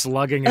really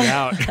slugging it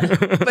out.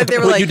 But they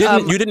were like,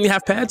 you didn't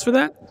have pads for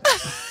that?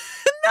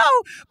 No,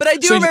 but I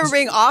do remember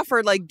being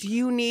offered, like, do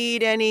you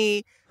need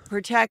any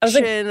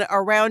protection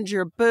around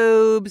your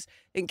boobs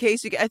in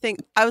case you get,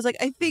 I was like,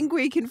 I think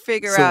we can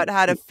figure out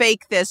how to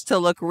fake this to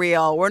look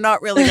real. We're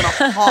not really going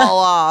to haul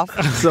off.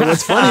 So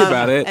what's funny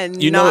about it,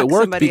 it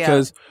worked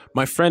because out.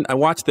 My friend, I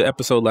watched the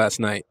episode last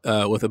night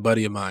with a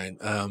buddy of mine,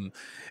 and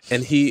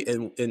he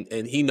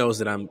knows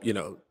that I'm,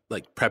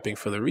 like prepping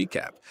for the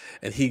recap,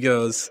 and he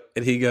goes,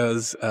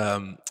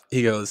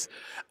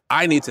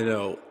 I need to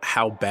know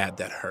how bad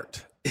that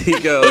hurt. He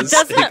goes,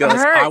 hurt.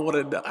 I want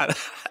to know.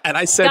 And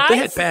I said, they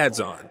had pads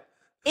on.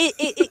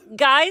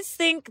 Guys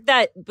think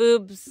that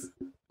boobs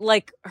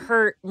like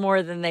hurt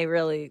more than they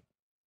really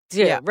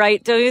do,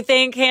 right? Don't you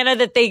think, Hannah,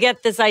 that they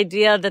get this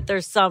idea that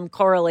there's some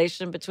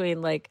correlation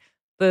between like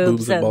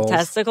boobs and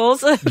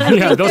testicles?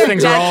 Yeah, those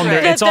things are all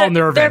it's all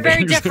nerve endings. They're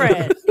very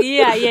different.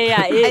 Yeah.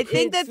 I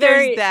think that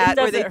there's that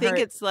where they think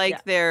it's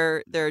like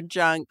their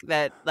junk,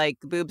 that like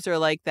boobs are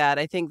like that.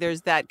 I think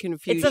there's that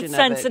confusion. It's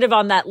sensitive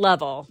on that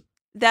level.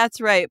 That's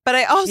right. But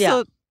I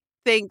also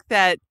think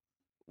that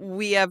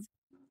we have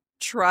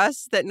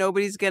trust that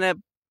nobody's going to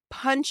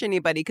punch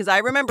anybody. Because I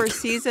remember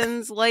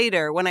seasons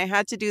later when I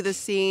had to do the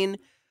scene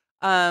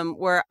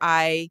where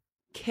I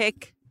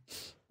kick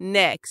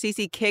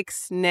Cece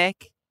kicks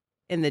Nick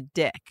in the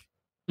dick,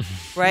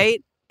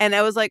 right? And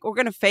I was like, we're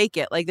gonna fake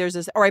it. Like there's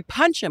this, or I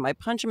punch him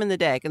in the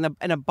dick in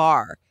a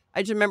bar.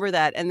 I just remember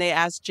that. And they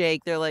asked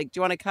Jake, they're like, do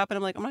you want a cup? And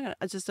I'm like, oh my God,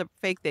 it's just a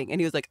fake thing. And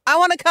he was like, I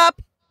want a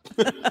cup.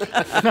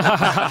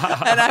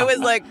 And I was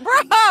like, bro,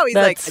 he's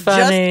like,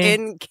 funny. Just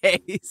in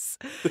case.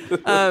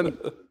 But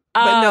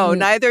no,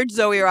 neither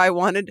Zoe or I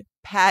wanted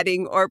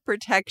padding or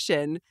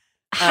protection.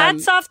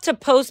 Hats off to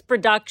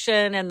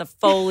post-production and the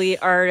Foley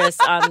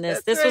artists on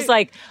this. This was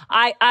like,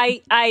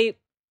 I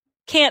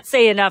can't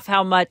say enough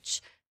how much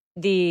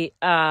the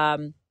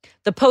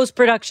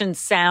post-production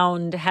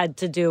sound had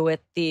to do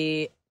with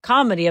the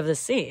comedy of the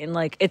scene.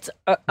 Like it's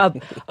a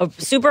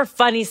super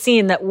funny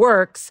scene that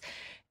works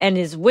and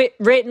is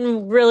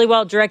written really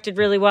well, directed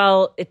really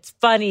well. It's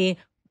funny,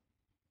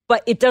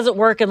 but it doesn't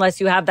work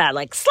unless you have that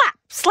like slap,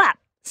 slap,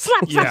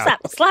 slap, slap,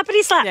 slap,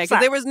 slappity slap. Yeah,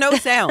 because there was no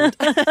sound.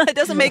 It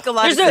doesn't make a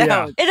lot of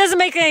sound. It doesn't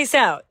make any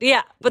sound.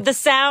 Yeah, but the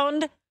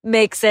sound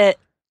makes it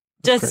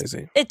just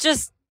crazy. It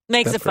just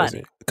makes it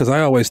funny. Because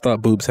I always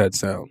thought boobs had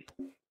sound.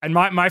 And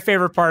my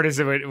favorite part is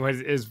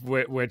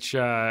which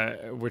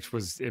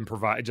was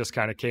improvised. It just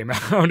kind of came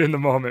out in the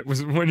moment.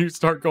 Was when you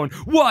start going,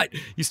 what?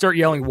 You start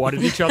yelling what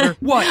at each other.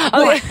 What?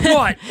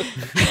 What?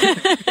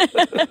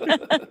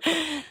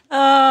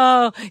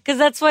 Oh, because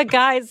that's what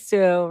guys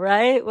do,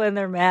 right? When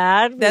they're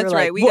mad. That's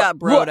right. We got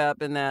broed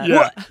up in that.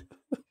 Yeah.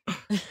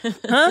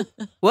 Huh?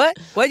 What?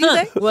 What'd you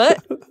say?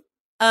 What?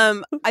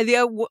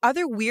 The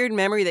other weird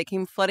memory that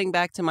came flooding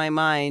back to my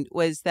mind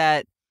was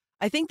that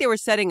I think they were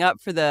setting up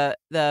for the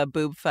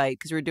boob fight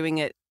because we were doing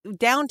it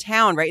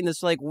downtown, right? In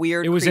this like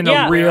weird. It was in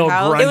a real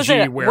grungy it was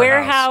a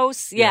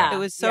warehouse. Yeah, it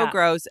was so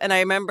gross. And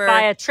I remember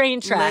by a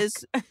train track.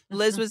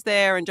 Liz was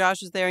there, and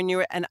Josh was there, and we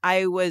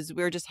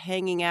were just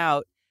hanging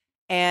out,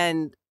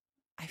 and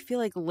I feel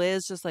like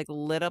Liz just like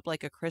lit up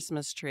like a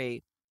Christmas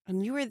tree,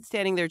 and you were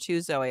standing there too,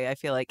 Zoe. I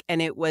feel like,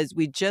 and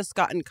we just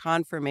gotten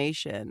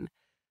confirmation,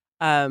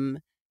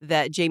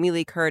 that Jamie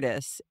Lee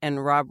Curtis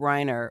and Rob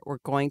Reiner were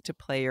going to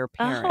play your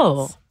parents.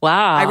 Oh,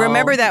 wow. I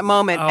remember that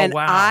moment,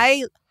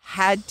 I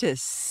had to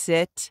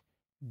sit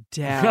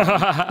down.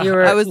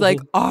 I was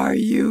like, are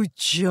you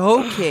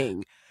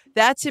joking?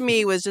 That to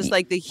me was just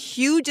like the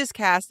hugest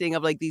casting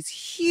of like these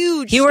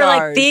huge You stars. were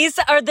like, these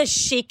are the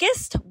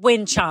chicest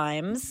wind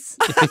chimes.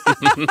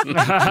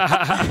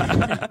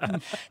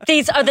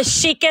 These are the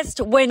chicest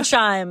wind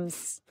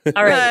chimes.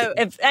 All right.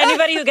 If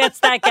anybody who gets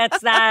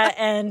that,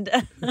 and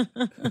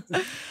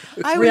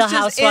Real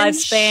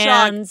Housewives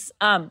fans,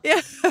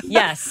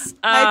 yes,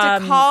 I had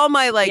to call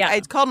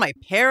I called my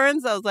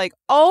parents. I was like,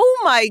 oh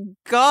my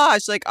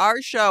gosh, like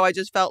our show. I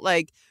just felt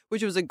like,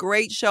 which was a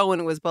great show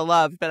and it was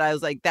beloved, but I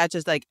was like, that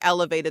just like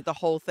elevated the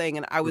whole thing,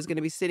 and I was going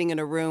to be sitting in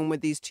a room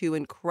with these two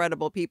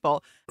incredible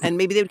people, and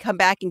maybe they would come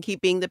back and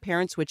keep being the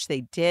parents, which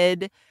they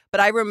did.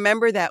 But I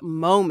remember that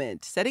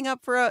moment, setting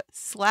up for a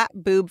slap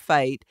boob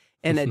fight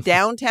in a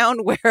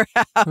downtown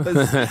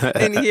warehouse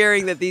and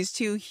hearing that these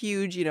two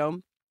huge,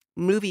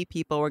 movie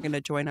people were going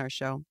to join our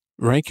show.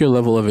 Rank your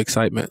level of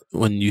excitement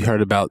when you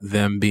heard about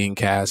them being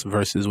cast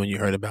versus when you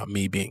heard about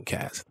me being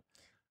cast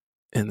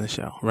in the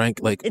show. Rank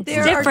like it's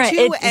there different. Are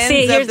two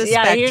ends of the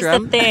spectrum. Here's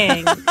the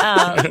thing.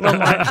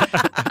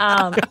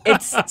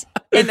 It's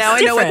and now different.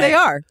 I know what they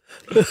are.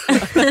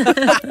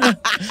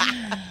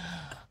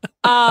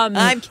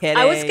 I'm kidding.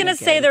 I was going to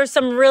say there's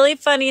some really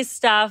funny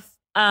stuff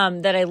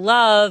that I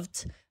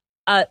loved.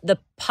 The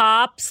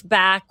pops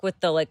back with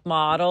the like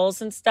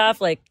models and stuff.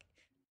 Like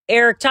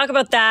Eric, talk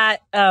about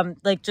that.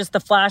 Like just the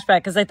flashback,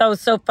 because I thought it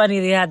was so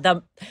funny. They had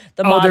the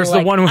model. There's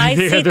like, the one with I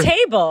see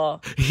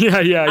table.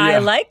 Yeah. I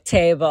like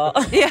table.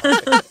 Yeah.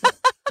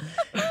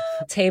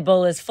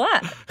 Table is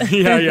flat.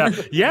 Yeah.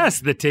 Yes,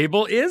 the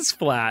table is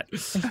flat.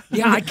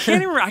 Yeah, I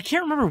can't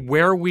remember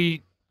where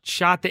we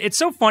shot that. It's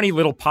so funny,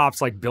 little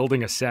pops like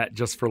building a set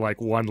just for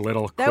like one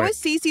little. That was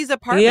Cece's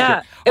apartment.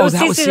 Yeah, it was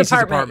Cece's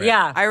apartment.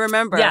 Yeah, I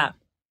remember. Yeah,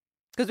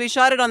 because we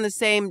shot it on the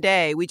same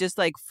day. We just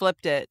like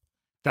flipped it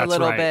a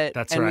little bit,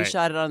 and we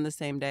shot it on the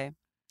same day.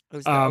 It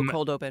was the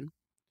cold open.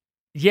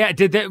 Yeah,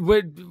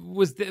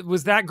 was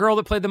that girl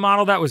that played the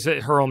model? That was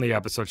her only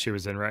episode she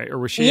was in, right? Or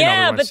was she?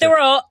 Yeah, but there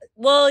were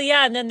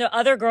and then the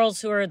other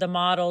girls who are the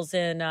models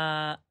in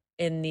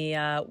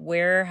the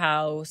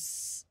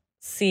warehouse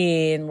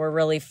scene were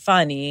really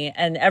funny,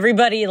 and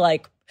everybody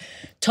like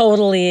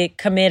totally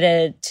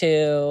committed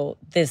to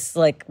this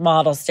like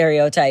model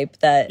stereotype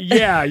that in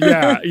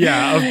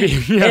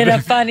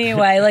a funny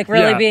way, like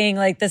really being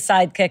like the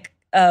sidekicks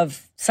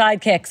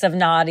of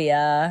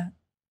Nadia.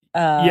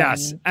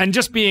 Yes, and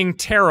just being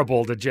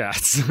terrible to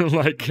Jess.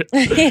 Like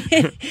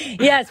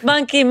yes,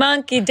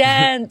 monkey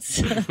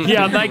dance.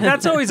 Yeah, like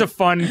that's always a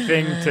fun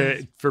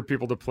thing for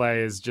people to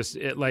play, is just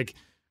it like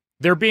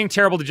they're being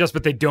terrible to Jess,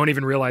 but they don't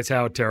even realize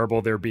how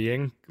terrible they're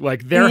being.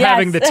 Like they're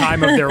having the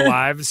time of their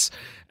lives,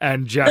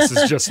 and Jess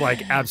is just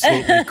like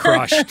absolutely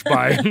crushed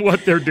by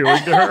what they're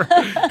doing to her.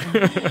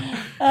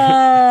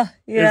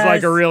 It's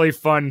like a really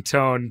fun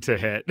tone to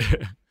hit.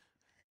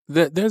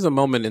 There's a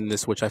moment in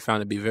this which I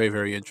found to be very,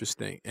 very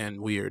interesting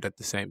and weird at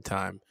the same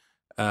time.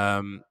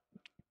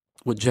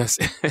 when Jess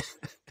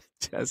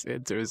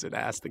enters and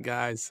asks the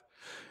guys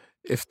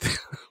if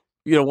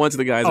once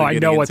the guys. I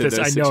know what this.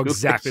 I know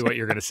exactly what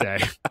you're going to say.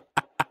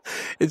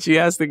 And she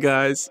asked the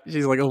guys.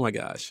 She's like, "Oh my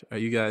gosh,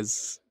 did you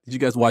guys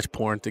watch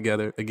porn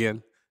together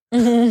again?"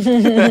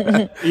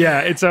 Yeah,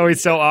 it's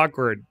always so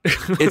awkward.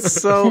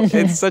 It's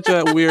such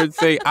a weird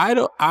thing.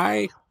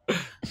 I've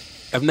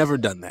never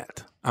done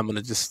that. I'm going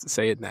to just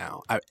say it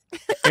now.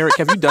 Eric,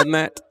 have you done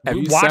that? Have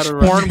you watched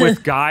porn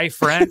with guy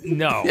friend?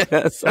 No.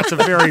 Yes. That's a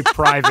very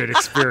private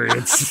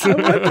experience. No,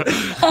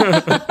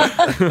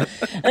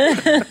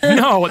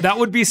 that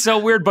would be so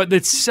weird, but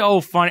it's so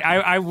funny.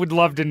 I would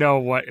love to know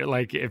what,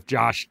 like, if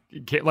Josh,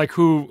 like,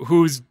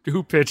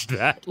 who pitched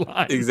that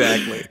line.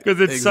 Exactly. Because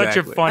it's such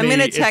a funny. I'm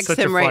going to text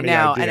him right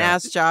now idea. and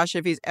ask Josh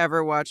if he's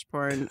ever watched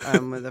porn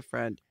with a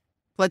friend.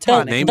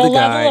 Platonic. The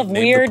level of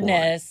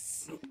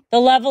weirdness. The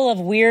level of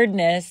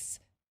weirdness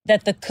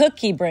that the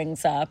cookie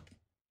brings up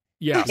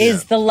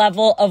is the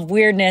level of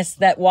weirdness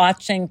that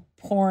watching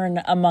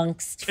porn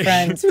amongst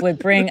friends would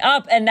bring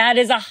up. And that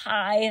is a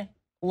high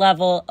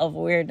level of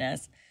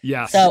weirdness.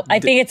 Yes. So I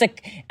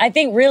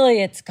think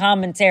really it's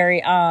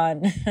commentary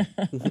on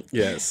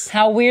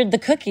how weird the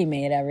cookie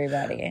made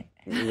everybody.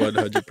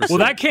 100%.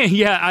 Well,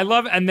 I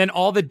love it. And then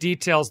all the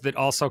details that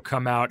also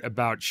come out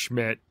about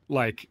Schmidt,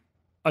 like,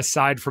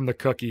 aside from the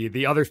cookie,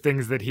 the other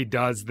things that he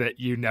does that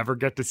you never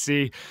get to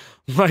see.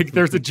 Like,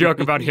 there's a joke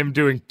about him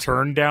doing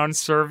turn down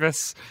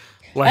service.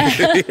 Like,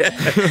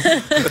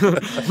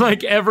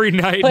 like every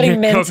night putting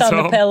Nick mints comes on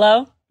home. the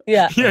pillow.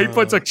 Yeah. Yeah, he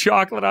puts a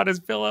chocolate on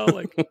his pillow.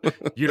 Like,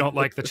 you don't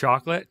like the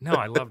chocolate? No,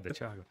 I love the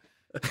chocolate.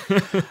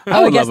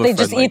 I guess they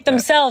just eat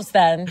themselves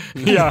then.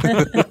 Yeah.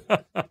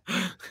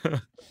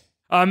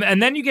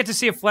 And then you get to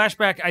see a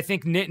flashback, I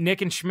think,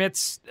 Nick and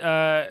Schmidt's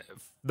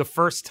the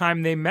first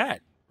time they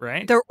met.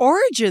 Right? Their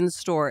origin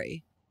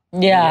story.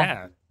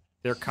 Yeah.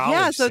 Their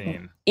college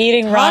scene.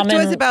 Eating ramen. Talk to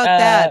us about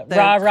that. The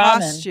raw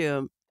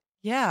costume.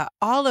 Yeah,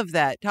 all of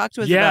that. Talk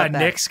to us about that. Yeah,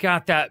 Nick's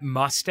got that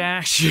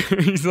mustache.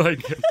 He's like,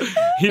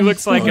 he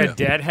looks like a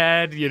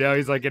deadhead.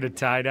 He's like in a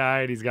tie-dye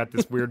and he's got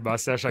this weird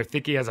mustache. I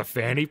think he has a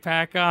fanny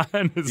pack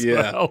on as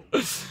well.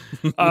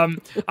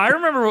 I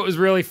remember what was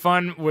really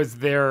fun was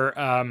their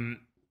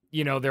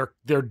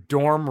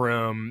dorm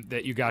room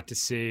that you got to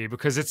see,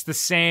 because it's the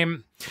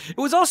same. It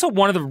was also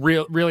one of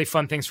the really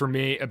fun things for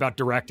me about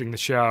directing the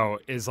show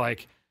is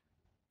like,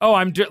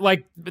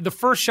 like the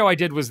first show I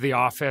did was The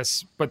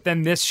Office, but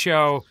then this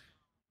show,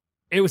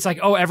 it was like,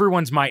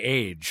 everyone's my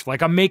age.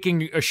 Like, I'm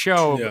making a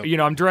show,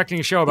 I'm directing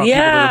a show about people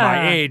that are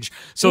my age.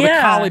 So the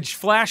college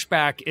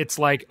flashback, it's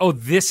like,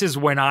 this is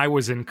when I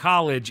was in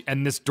college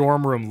and this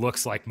dorm room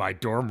looks like my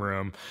dorm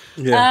room.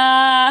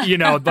 Yeah.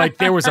 Like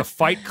there was a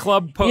Fight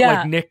Club,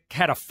 like Nick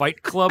had a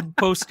Fight Club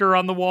poster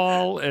on the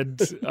wall and,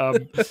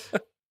 just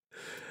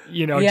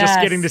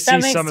getting to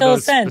see some of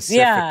those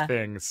specific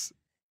things.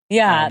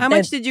 Yeah. How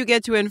much did you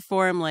get to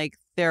inform, like,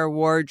 their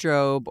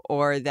wardrobe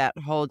or that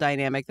whole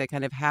dynamic that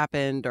kind of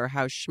happened, or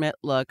how Schmidt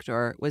looked,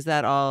 or was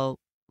that all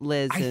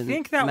Liz? I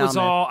think that was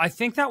all. I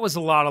think that was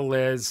a lot of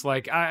Liz.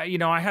 Like, I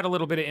had a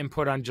little bit of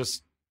input on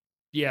just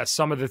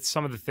some of the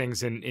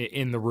things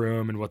in the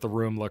room and what the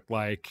room looked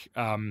like.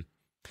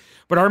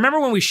 But I remember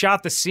when we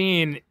shot the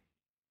scene,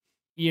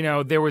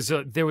 there was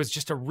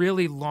just a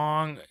really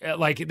long,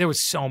 like, there was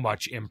so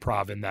much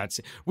improv in that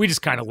scene. We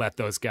just kind of let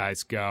those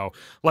guys go.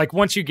 Like,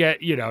 once you get,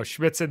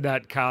 Schmidt's in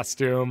that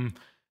costume.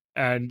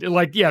 And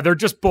like, they're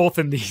just both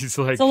in these,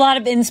 like, it's a lot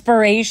of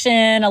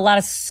inspiration, a lot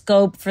of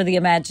scope for the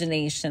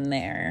imagination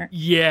there.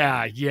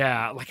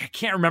 Yeah. Like, I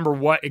can't remember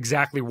what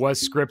exactly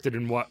was scripted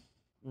and what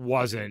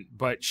wasn't,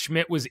 but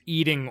Schmidt was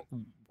eating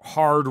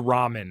hard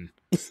ramen,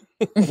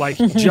 like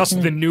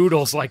just the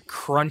noodles, like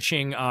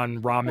crunching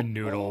on ramen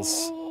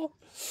noodles.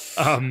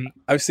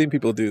 I've seen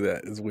people do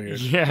that. It's weird.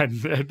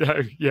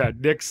 Yeah.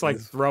 Nick's like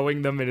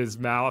throwing them in his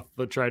mouth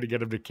to try to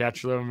get him to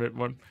catch them at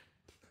one.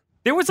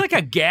 There was like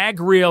a gag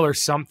reel or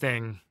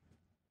something.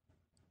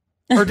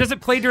 Or does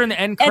it play during the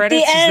end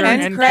credits? At the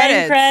end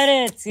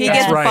credits. He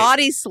gets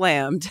body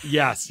slammed.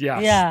 Yes.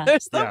 Yeah.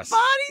 There's the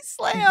body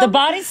slam. The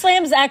body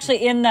slam's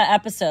actually in the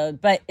episode,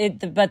 but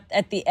at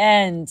the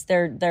end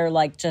they're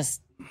like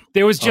just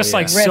there was just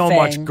like so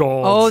much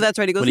gold. Oh, that's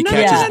right. He goes, when he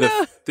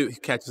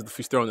catches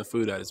he's throwing the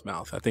food out his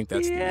mouth. I think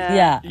that's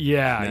yeah.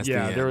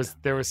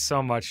 There was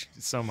so much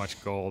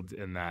gold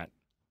in that.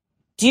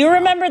 Do you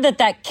remember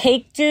that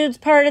cake dude's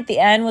part at the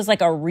end was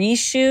like a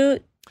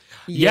reshoot?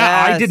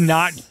 Yeah, yes. I did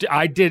not.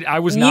 I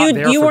was not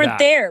there. You for weren't that.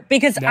 there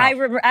because No. I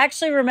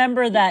actually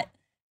remember that.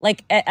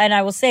 Like, and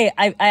I will say,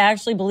 I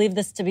actually believe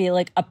this to be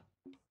like a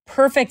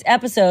perfect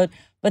episode,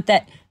 but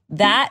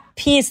that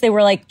piece they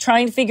were like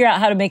trying to figure out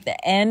how to make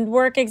the end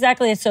work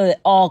exactly, so it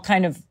all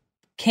kind of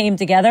came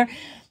together.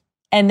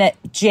 And that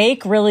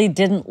Jake really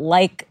didn't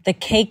like the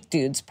cake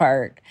dudes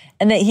part.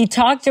 And that he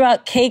talked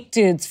about cake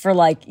dudes for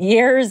like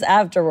years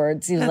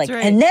afterwards. He was That's like,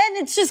 right. and then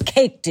it's just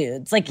cake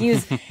dudes. Like, he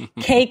used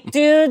cake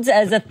dudes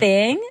as a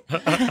thing.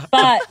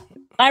 But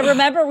I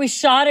remember we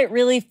shot it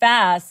really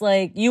fast.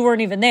 Like, you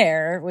weren't even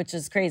there, which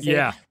is crazy.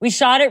 Yeah. We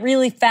shot it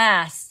really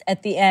fast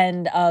at the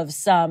end of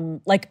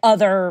some, like,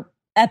 other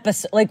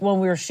episode. Like, when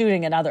we were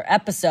shooting another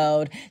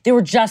episode, they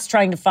were just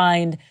trying to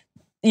find,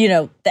 you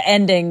know, the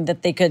ending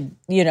that they could,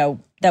 you know,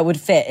 that would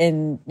fit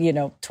in, you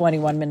know,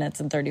 21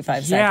 minutes and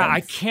 35 seconds. Yeah, I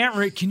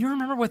can't. Can you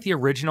remember what the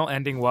original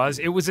ending was?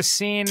 It was a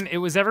scene. It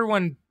was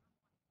everyone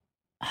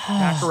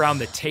back around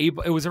the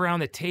table. It was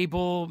around the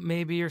table,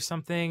 maybe, or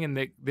something,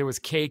 and there was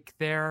cake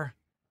there.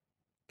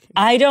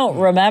 I don't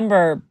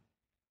remember,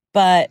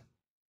 but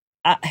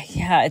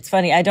yeah, it's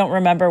funny. I don't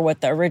remember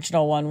what the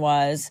original one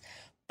was,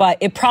 but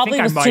it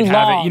probably was too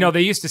long. You know,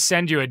 they used to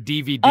send you a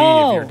DVD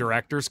of your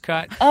director's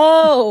cut.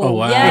 Oh,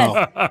 wow.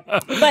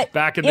 Yes. But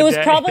back in the day. It was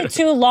probably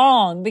too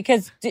long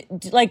because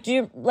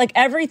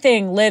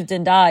everything lived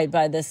and died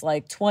by this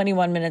like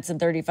 21 minutes and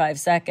 35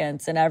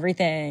 seconds, and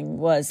everything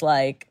was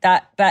like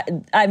that.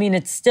 I mean,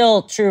 it's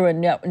still true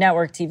in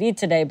network TV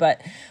today,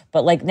 but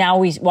like now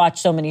we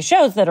watch so many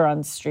shows that are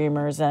on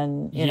streamers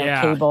and, you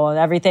know, cable and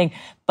everything.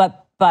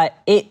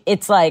 But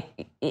it's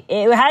like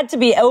it had to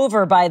be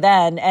over by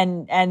then,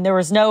 and there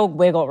was no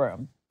wiggle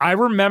room. I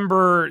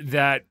remember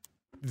that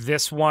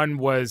this one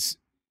was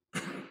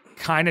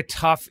kind of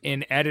tough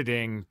in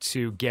editing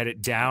to get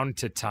it down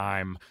to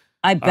time.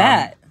 I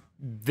bet.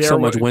 So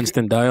much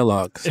Winston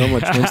dialogue. So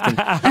much Winston.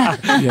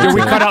 Yeah,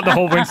 we cut out the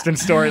whole Winston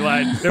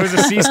storyline. There was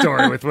a C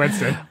story with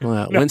Winston.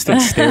 Well,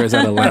 Winston stares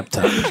at a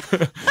laptop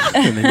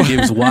and then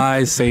gives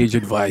wise, sage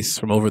advice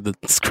from over the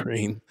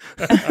screen.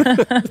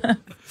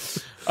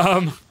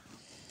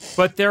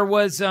 But there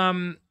was,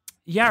 I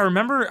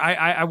remember,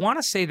 I want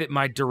to say that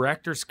my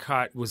director's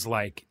cut was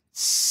like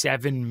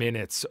 7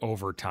 minutes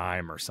over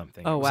time or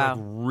something. Oh, it was wow.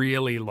 like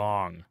really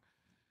long.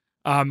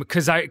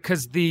 Because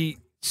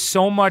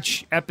so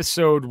much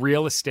episode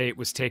real estate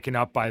was taken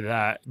up by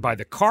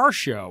the car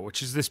show,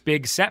 which is this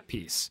big set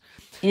piece.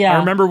 Yeah. I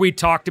remember we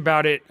talked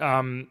about it,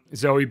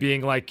 Zoe,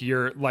 being like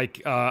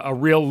a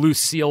real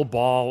Lucille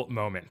Ball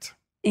moment.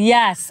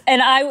 Yes.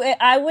 And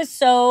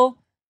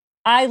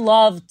I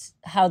loved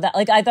how that,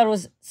 like, I thought it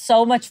was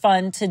so much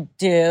fun to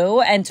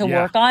do and to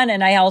work on.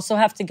 And I also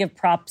have to give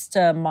props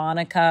to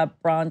Monica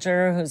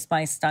Bronger, who's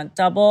my stunt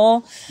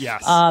double.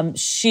 Yes.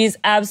 She's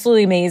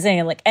absolutely amazing.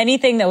 And like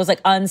anything that was like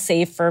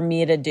unsafe for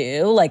me to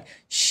do, like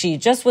she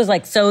just was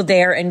like so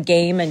there and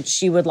game. And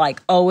she would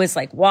like always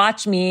like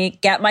watch me,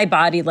 get my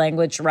body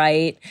language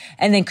right.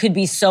 And then could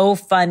be so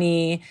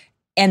funny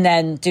and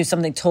then do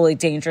something totally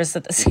dangerous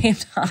at the same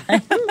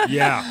time.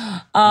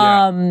 Yeah.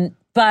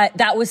 But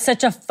that was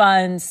such a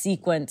fun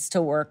sequence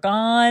to work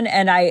on.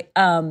 And I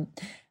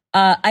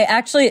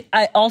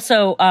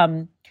also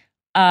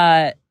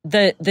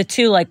the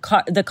two, like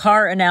the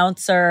car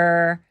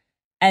announcer,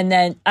 and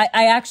then I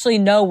actually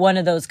know one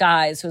of those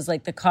guys who's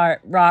like the car,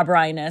 Rob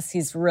Reines.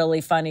 He's a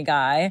really funny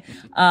guy.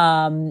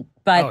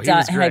 But he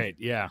was great.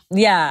 Yeah.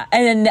 Yeah.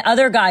 And then the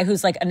other guy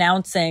who's like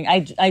announcing,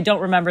 I don't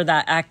remember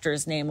that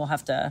actor's name. We'll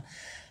have to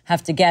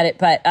get it.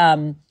 But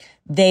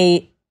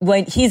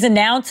when he's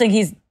announcing,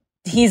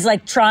 he's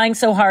like trying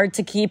so hard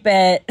to keep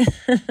it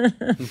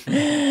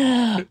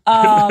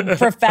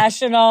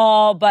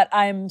professional, but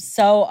I'm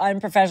so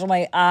unprofessional.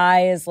 My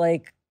eye is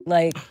like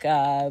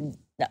one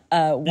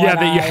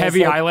the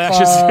heavy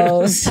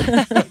eyelashes.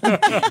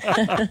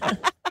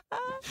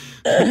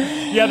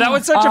 Yeah, that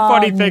was such a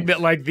funny thing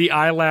that like the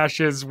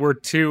eyelashes were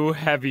too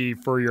heavy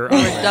for your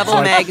eyes.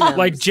 Double magnums.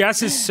 Like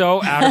Jess is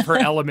so out of her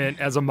element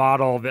as a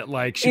model that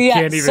like she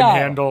can't even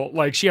handle,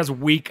 like she has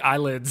weak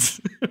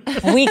eyelids.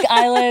 Weak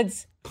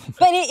eyelids.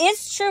 But it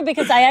is true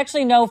because I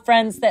actually know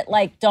friends that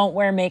like don't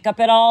wear makeup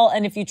at all.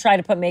 And if you try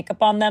to put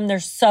makeup on them, they're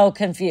so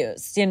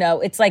confused. You know,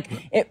 it's like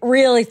it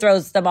really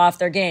throws them off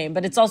their game.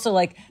 But it's also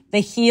like the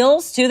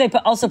heels too. They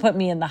also put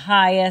me in the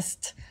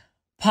highest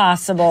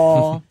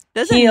possible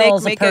Doesn't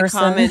heels. Nick make a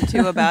comment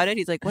too about it?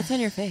 He's like, "What's on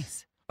your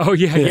face?" Oh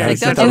yeah.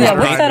 What's that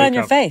on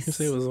your face?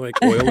 It was like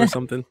oil or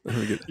something.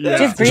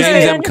 Yeah. James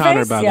M.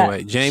 Connor, by the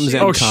way. James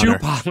M. Connor. Shoe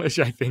polish,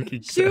 I think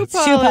he said.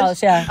 Shoe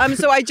polish, yeah.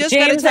 So I just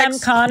James got a M.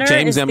 text. Connor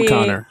James is M. the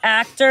Connor.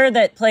 actor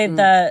that played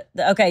the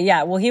okay,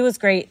 yeah. Well, he was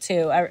great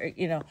too.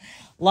 A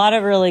lot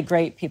of really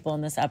great people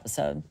in this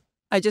episode.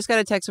 I just got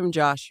a text from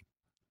Josh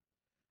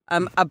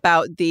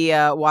about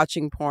the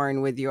watching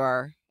porn with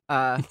your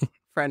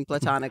friend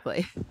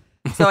platonically.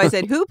 So I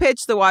said, who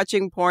pitched the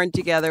watching porn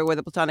together with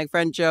a platonic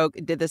friend joke?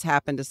 Did this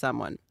happen to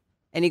someone?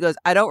 And he goes,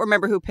 I don't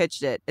remember who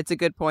pitched it. It's a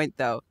good point,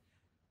 though.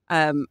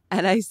 And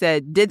I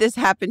said, did this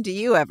happen to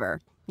you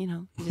ever?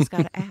 You just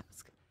got to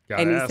ask.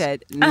 He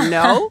said,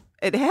 no,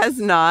 it has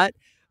not.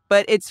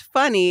 But it's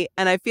funny.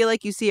 And I feel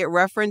like you see it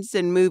referenced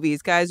in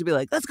movies. Guys would be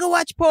like, let's go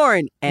watch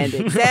porn. And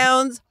it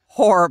sounds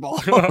horrible.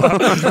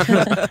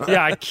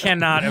 Yeah, I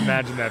cannot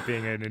imagine that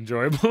being an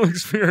enjoyable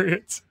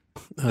experience.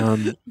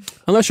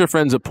 Unless your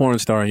friend's a porn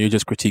star and you're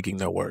just critiquing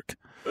their work.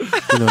 You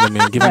know what I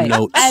mean? Give them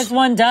notes. As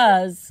one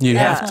does. You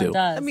have to.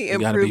 Let me You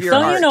improve your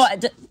Don't art. you know?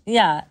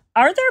 Yeah.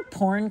 Are there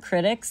porn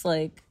critics?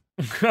 Like,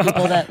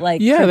 People that like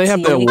they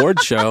have the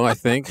award show. I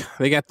think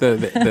they got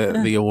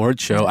the award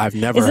show. I've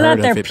never Isn't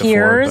heard that of their it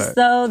peers,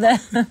 before. though?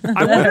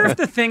 I wonder if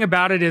the thing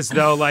about it is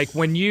though, like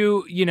when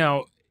you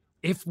know,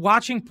 if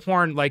watching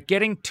porn, like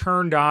getting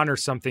turned on or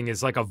something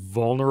is like a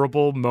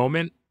vulnerable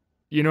moment.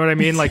 You know what I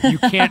mean? Like you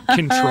can't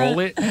control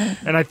it.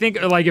 And I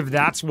think like if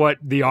that's what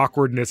the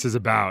awkwardness is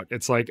about,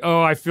 it's like,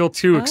 oh, I feel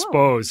too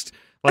exposed.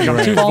 Like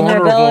I'm too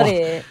vulnerable.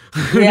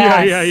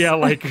 Yeah.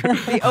 Like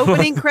the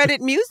opening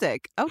credit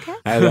music. Okay.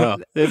 I know.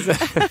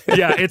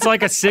 Yeah, it's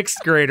like a 6th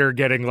grader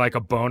getting like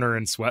a boner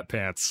in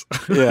sweatpants.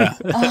 Yeah.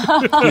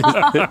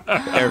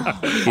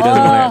 He doesn't want to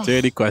answer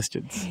any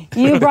questions.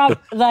 You brought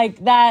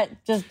like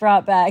that just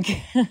brought back.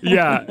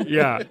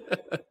 Yeah.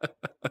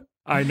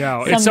 I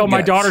know. And so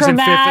my daughter's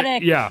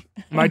traumatic. in 5th. Yeah.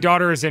 My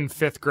daughter is in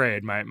 5th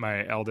grade,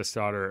 my eldest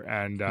daughter.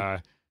 And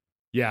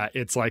yeah,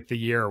 it's like the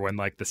year when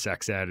like the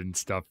sex ed and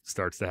stuff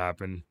starts to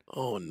happen.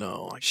 Oh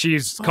no.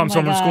 She's comes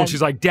home from school and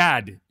she's like,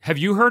 Dad, have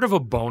you heard of a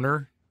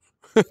boner?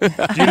 Do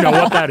you know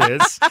what that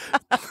is?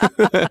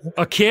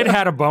 A kid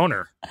had a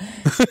boner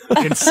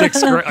in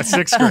 6th grade, a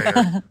 6th grader.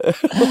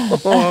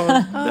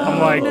 I'm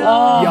like,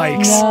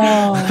 yikes.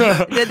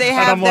 No. Did they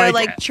have their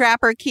like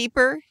trapper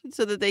keeper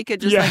so that they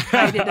could just like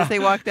hide it as they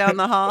walk down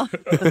the hall?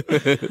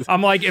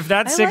 I'm like, if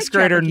that 6th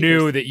grader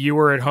knew that you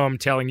were at home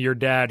telling your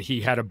dad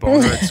he had a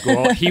boner at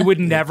school, he would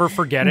never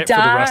forget it for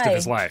the rest of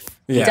his life.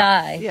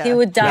 Die. He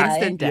would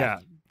die.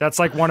 Yeah. That's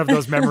like one of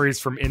those memories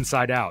from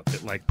Inside Out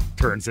that like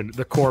turns into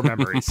the core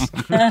memories.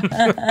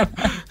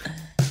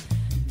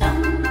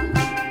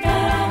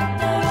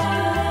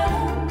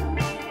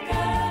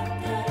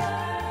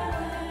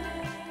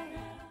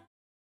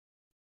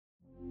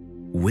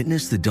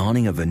 Witness the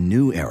dawning of a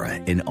new era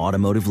in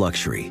automotive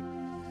luxury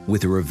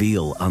with a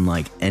reveal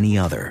unlike any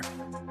other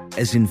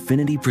as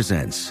Infiniti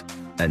presents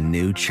a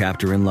new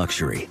chapter in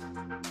luxury,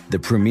 the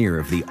premiere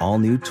of the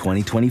all-new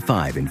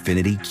 2025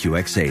 Infiniti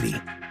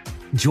QX80.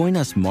 Join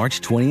us March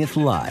 20th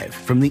live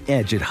from the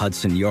Edge at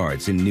Hudson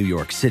Yards in New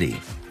York City,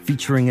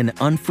 featuring an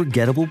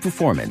unforgettable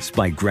performance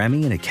by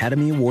Grammy and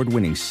Academy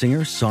Award-winning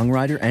singer,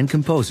 songwriter, and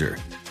composer,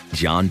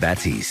 Jon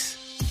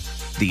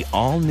Batiste. The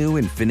all-new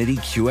Infiniti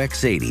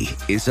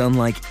QX80 is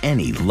unlike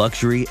any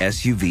luxury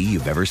SUV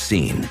you've ever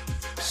seen.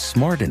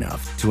 Smart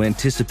enough to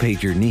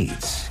anticipate your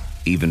needs,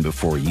 even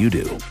before you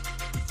do.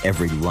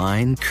 Every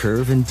line,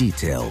 curve, and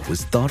detail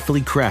was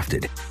thoughtfully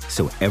crafted,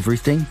 so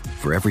everything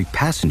for every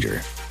passenger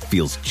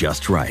feels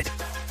just right.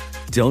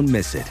 Don't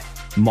miss it.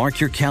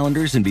 Mark your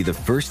calendars and be the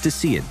first to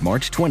see it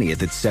March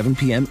 20th at 7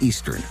 p.m.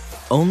 Eastern,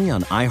 only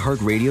on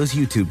iHeartRadio's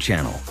YouTube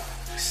channel.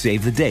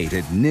 Save the date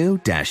at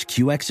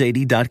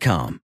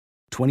new-QX80.com.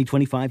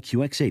 2025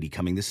 QX80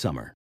 coming this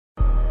summer.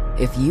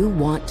 If you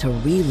want to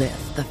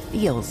relive the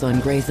feels on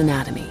Grey's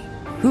Anatomy,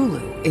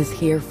 Hulu is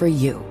here for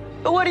you.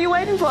 What are you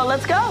waiting for?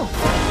 Let's go.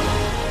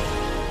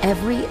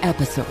 Every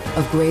episode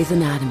of Grey's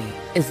Anatomy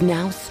is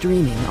now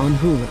streaming on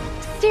Hulu.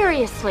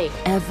 Seriously.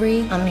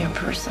 I'm your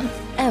person.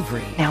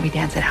 Now we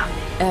dance it out.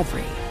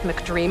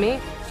 McDreamy.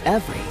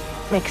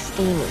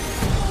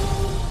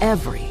 McSteamy.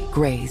 Every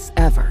Grey's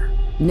ever.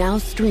 Now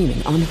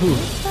streaming on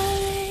Hulu.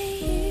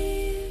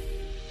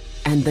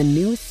 And the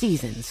new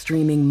season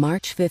streaming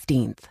March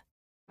 15th.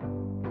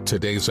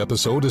 Today's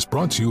episode is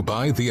brought to you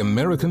by the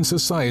American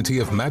Society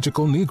of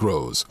Magical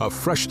Negroes, a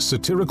fresh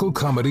satirical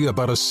comedy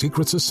about a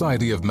secret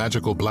society of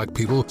magical black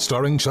people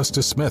starring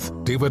Justice Smith,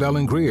 David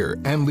Allen Greer,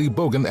 Ann Lee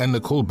Bogan, and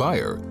Nicole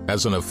Byer.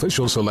 As an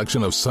official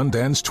selection of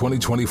Sundance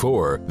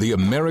 2024, the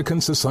American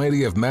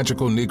Society of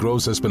Magical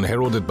Negroes has been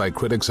heralded by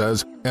critics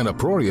as an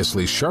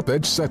uproariously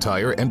sharp-edged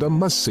satire and a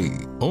must-see.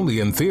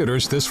 Only in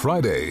theaters this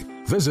Friday.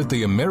 Visit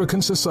the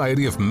American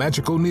Society of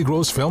Magical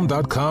Negroes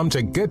Film.com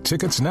to get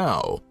tickets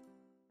now.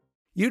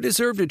 You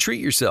deserve to treat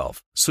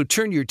yourself, so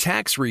turn your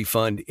tax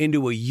refund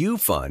into a U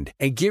fund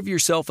and give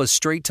yourself a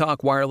Straight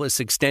Talk Wireless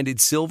Extended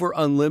Silver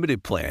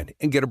Unlimited plan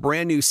and get a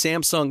brand new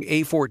Samsung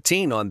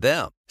A14 on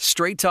them.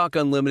 Straight Talk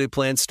Unlimited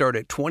plans start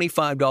at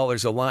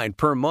 $25 a line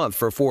per month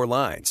for 4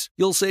 lines.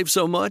 You'll save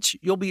so much,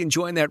 you'll be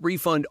enjoying that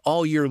refund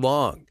all year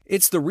long.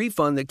 It's the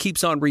refund that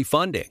keeps on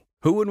refunding.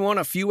 Who wouldn't want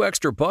a few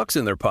extra bucks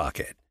in their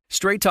pocket?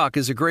 Straight Talk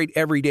is a great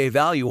everyday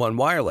value on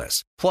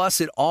wireless.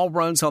 Plus, it all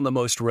runs on the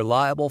most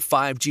reliable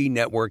 5G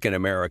network in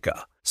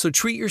America. So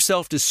treat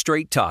yourself to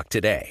Straight Talk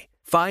today.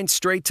 Find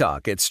Straight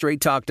Talk at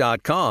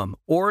straighttalk.com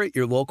or at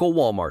your local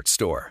Walmart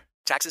store.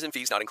 Taxes and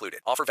fees not included.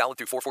 Offer valid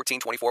through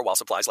 4/14/24 while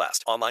supplies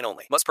last. Online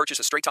only. Must purchase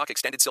a Straight Talk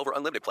Extended Silver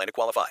Unlimited plan to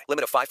qualify.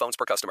 Limit of 5 phones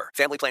per customer.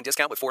 Family plan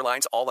discount with 4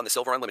 lines all on the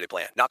Silver Unlimited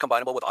plan. Not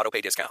combinable with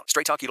autopay discount.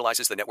 Straight Talk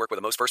utilizes the network with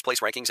the most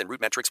first-place rankings and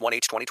root metrics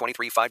 1H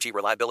 2023 5G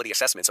reliability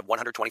assessments of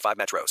 125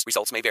 metros.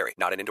 Results may vary.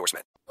 Not an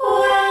endorsement.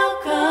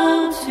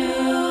 Welcome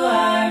to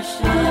our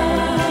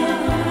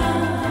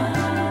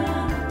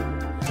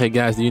show. Hey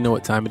guys, do you know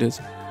what time it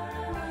is?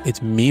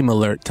 It's meme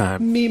alert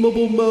time.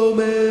 Memeable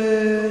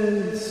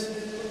moments.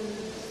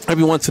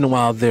 Every once in a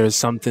while, there's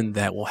something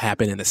that will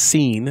happen in a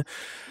scene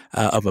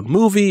of a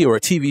movie or a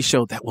TV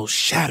show that will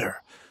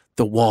shatter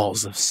the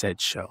walls of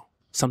said show.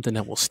 something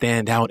that will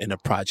stand out in a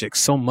project,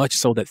 so much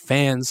so that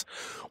fans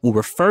will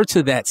refer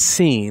to that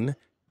scene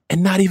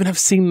and not even have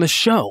seen the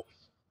show.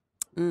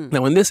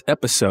 Now, in this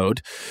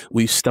episode,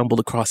 we've stumbled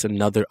across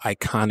another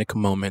iconic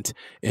moment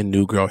in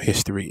New Girl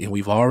history, and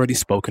we've already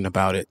spoken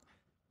about it.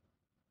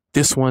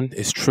 This one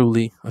is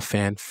truly a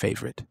fan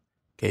favorite.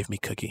 Gave me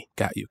cookie,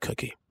 got you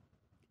cookie.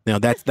 Now,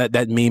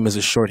 that meme is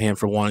a shorthand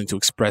for wanting to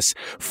express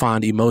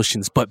fond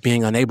emotions, but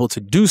being unable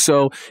to do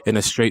so in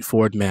a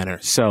straightforward manner.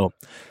 So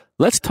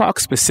let's talk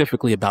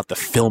specifically about the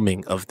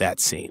filming of that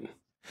scene.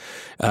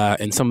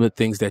 And some of the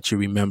things that you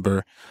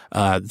remember,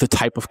 the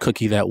type of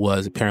cookie that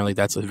was. Apparently,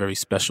 that's a very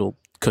special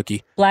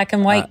cookie. Black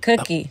and white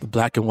cookie.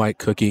 Black and white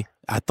cookie.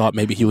 I thought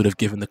maybe he would have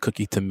given the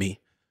cookie to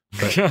me,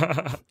 but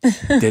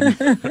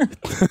didn't.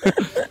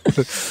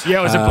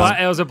 Yeah,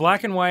 it was a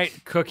black and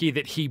white cookie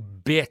that he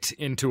bit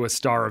into a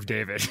Star of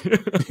David. So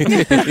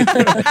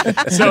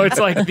it's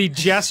like the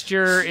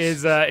gesture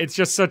is it's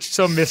just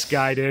so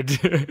misguided.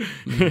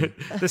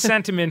 The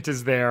sentiment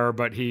is there,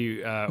 but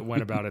he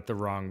went about it the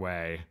wrong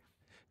way.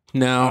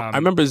 Now, I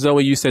remember,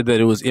 Zoe, you said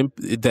that it was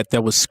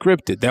that was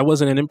scripted. That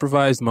wasn't an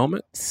improvised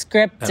moment?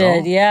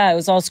 Scripted, yeah. It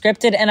was all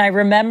scripted. And I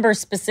remember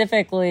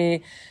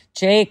specifically,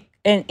 Jake,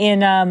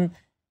 in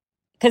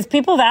because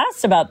people have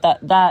asked about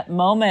that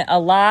moment a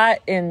lot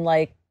in,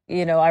 like,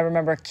 you know, I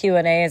remember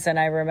Q&As, and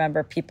I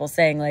remember people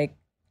saying, like,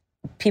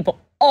 people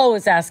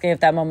always asking if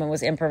that moment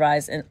was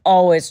improvised, and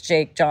always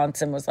Jake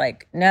Johnson was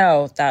like,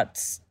 no,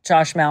 that's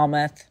Josh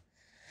Malmuth.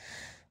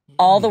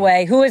 All the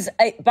way, who is,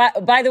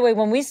 by the way,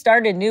 when we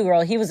started New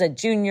Girl, he was a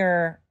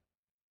junior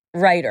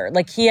writer.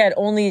 Like, he had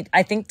only,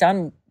 I think,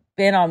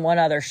 been on one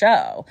other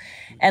show.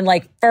 And,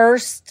 like,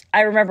 first,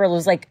 I remember it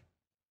was like,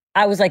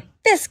 I was like,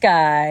 this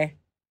guy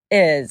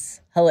is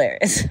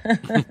hilarious.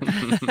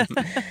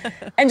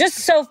 And just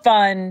so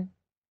fun.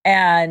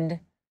 And,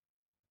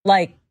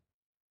 like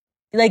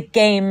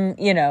game,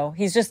 you know,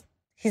 he's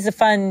a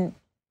fun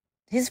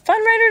writer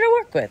to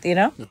work with, you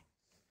know?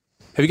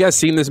 Have you guys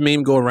seen this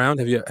meme go around?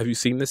 Have you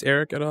seen this,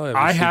 Eric, at all?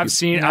 I've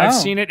seen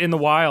it in the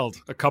wild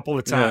a couple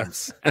of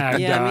times. Yeah.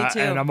 And, me too.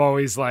 And I'm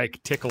always,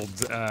 like, tickled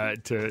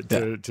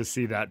to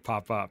see that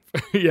pop up.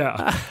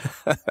 Yeah.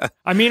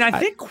 I mean, I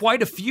think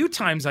quite a few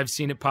times I've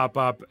seen it pop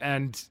up,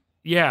 and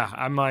yeah,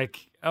 I'm like,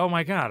 oh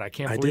my God, I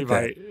can't believe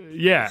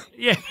yeah.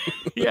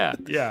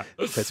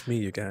 That's me,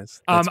 you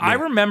guys. I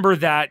remember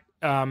that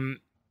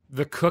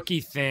the cookie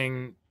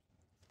thing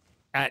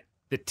at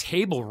the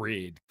table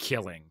read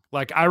killing.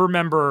 Like, I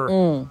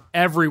remember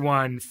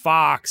everyone,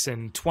 Fox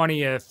and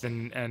 20th,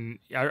 and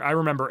I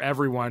remember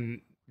everyone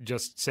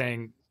just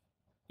saying,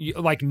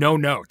 like, no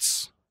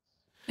notes.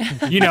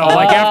 You know,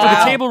 like, after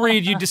the table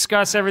read, you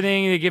discuss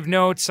everything. You give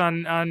notes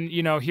on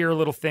you know, here are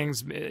little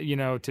things, you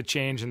know, to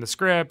change in the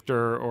script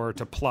or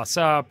to plus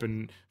up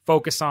and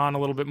focus on a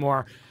little bit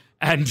more.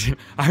 And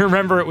I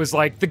remember it was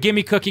like, the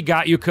gimme cookie,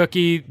 got you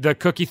cookie, the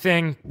cookie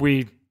thing,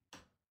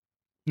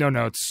 no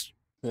notes.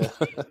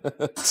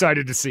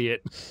 Excited to see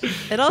it.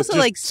 It also,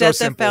 like, set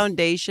the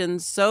foundation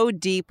so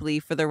deeply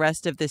for the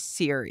rest of the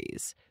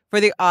series, for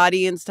the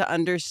audience to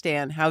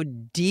understand how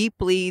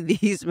deeply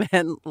these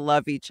men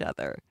love each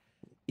other.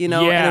 You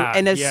know,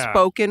 in a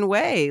spoken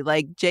way.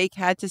 Like, Jake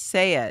had to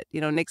say it.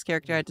 You know, Nick's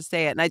character had to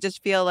say it. And I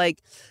just feel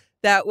like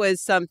that was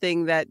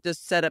something that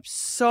just set up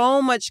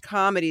so much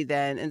comedy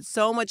then, and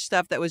so much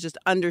stuff that was just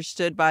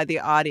understood by the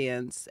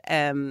audience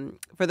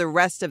for the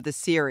rest of the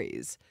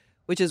series,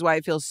 which is why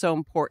it feels so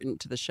important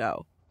to the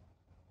show.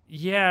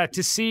 Yeah,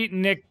 to see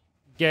Nick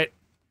get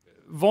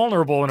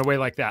vulnerable in a way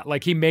like that.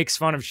 Like, he makes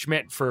fun of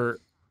Schmidt for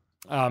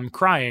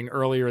crying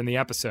earlier in the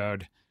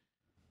episode.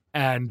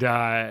 And,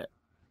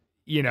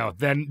 you know,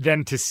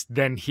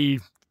 then he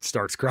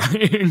starts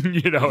crying.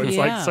 You know, it's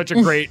like such a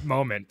great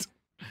moment.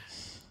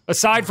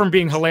 Aside from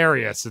being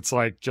hilarious, it's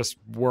like just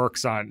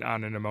works on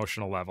an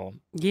emotional level.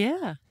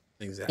 Yeah.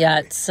 Exactly. Yeah,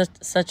 it's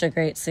such a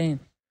great scene.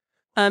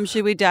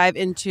 Should we dive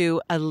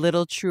into A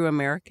Little True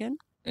American?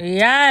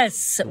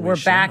 Yes, we're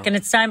back, and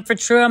it's time for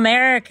True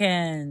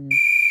American.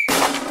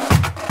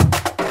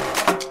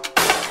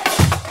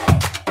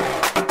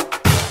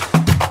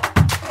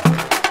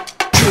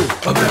 True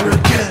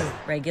American.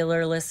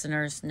 Regular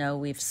listeners know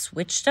we've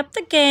switched up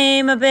the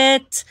game a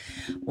bit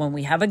when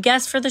we have a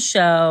guest for the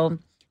show,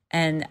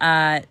 and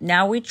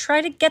now we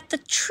try to get the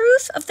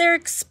truth of their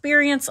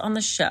experience on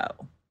the show.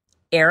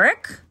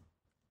 Eric,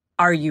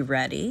 are you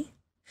ready?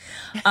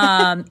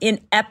 In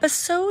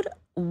episode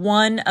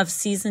 1 of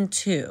season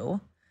 2,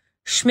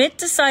 Schmidt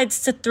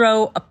decides to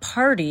throw a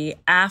party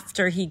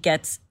after he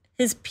gets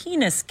his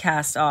penis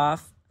cast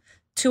off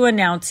to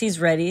announce he's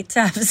ready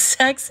to have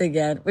sex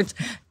again, which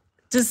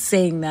just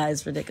saying that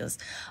is ridiculous.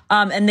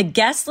 And the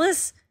guest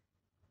list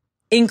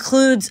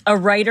includes a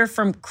writer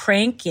from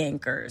Crank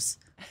Yankers.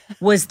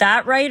 Was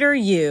that writer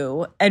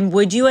you? And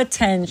would you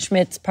attend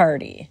Schmidt's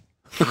party?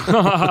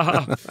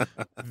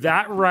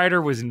 That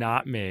writer was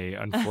not me,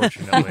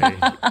 unfortunately.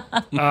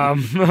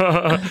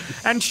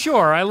 And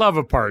sure, I love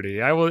a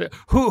party. I will.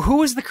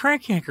 Who is the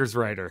Crank Yankers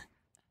writer?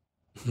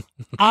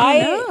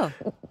 I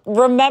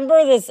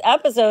remember this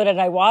episode, and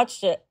I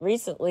watched it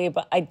recently,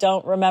 but I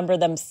don't remember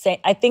them saying.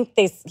 I think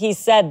he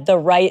said the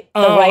writing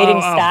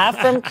staff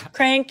from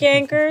Crank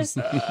Yankers.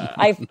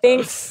 I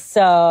think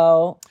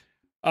so.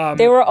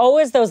 They were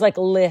always those like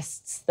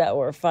lists that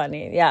were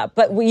funny. Yeah,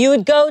 but you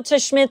would go to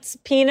Schmidt's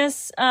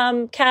penis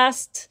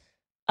cast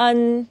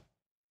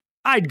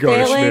I'd go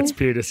to Schmidt's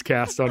penis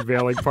cast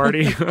unveiling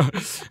party.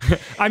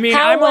 I mean,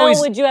 how well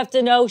would you have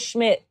to know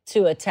Schmidt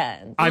to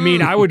attend? I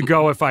mean, I would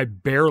go if I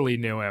barely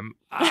knew him.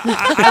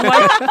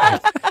 I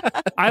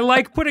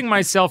like putting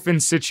myself in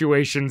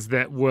situations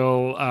that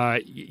will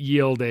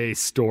yield a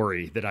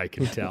story that I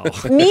can tell.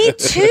 Me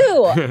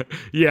too.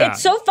 Yeah,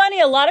 it's so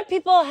funny. A lot of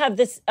people have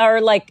this, or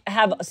like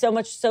have so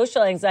much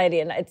social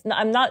anxiety, and it's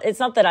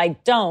not that I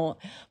don't,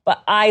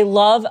 but I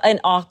love an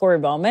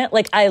awkward moment.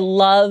 Like I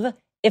love.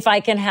 If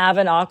I can have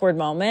an awkward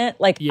moment,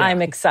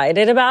 I'm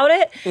excited about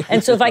it.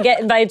 And so if I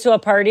get invited to a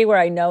party where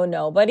I know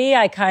nobody,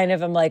 I kind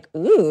of am like,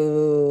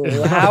 ooh,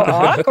 how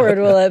awkward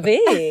will it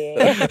be?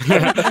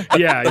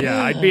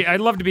 Yeah.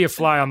 I'd love to be a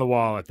fly on the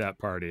wall at that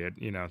party.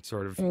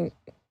 Sort of, in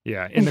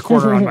the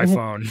corner on my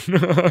phone.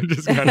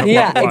 Just kind of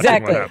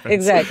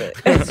exactly.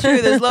 It's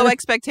true. There's low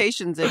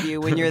expectations of you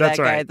when you're that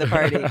guy at the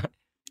party.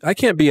 I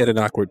can't be at an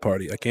awkward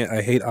party.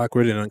 I hate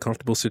awkward and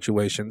uncomfortable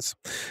situations.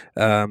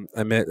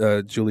 I met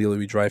Julia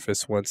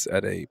Louis-Dreyfus once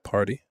at a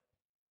party,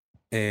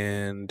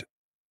 and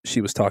she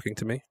was talking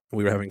to me.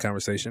 We were having a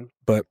conversation,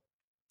 but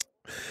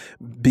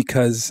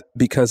because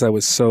I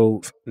was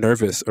so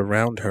nervous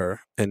around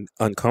her and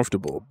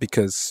uncomfortable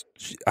because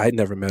I'd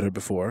never met her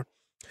before,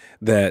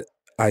 that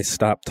I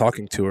stopped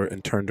talking to her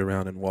and turned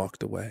around and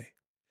walked away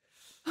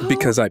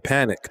because I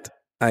panicked.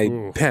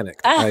 I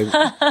panicked.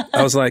 I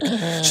was like,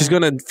 she's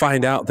going to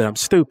find out that I'm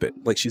stupid.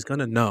 Like, she's going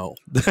to know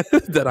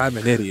that I'm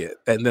an idiot.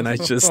 And then I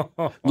just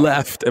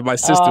left. And my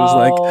sister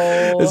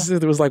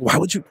was like, why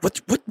would you,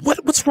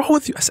 what's wrong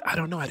with you? I said, I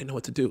don't know. I didn't know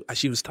what to do.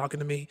 She was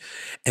talking to me.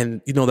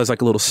 And, there's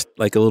like a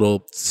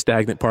little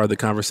stagnant part of the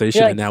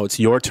conversation. And now it's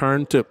your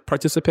turn to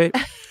participate.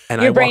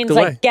 And your I brain's walked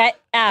away. Like, get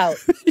out,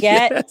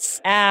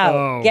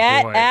 out,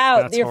 get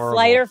out. That's your horrible.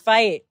 Flight or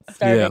fight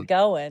started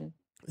going.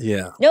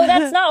 Yeah. No,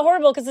 that's not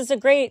horrible because it's a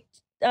great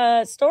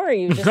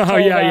story you just told.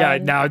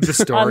 Now it's a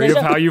story of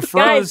how you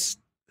froze.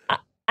 Guys,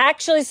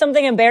 actually,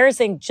 something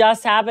embarrassing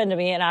just happened to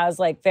me, and I was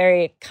like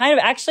kind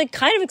of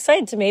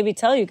excited to maybe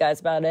tell you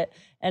guys about it.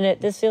 And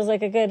this feels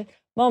like a good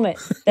moment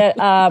that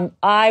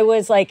I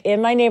was like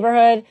in my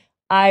neighborhood.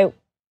 I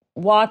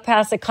walked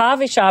past a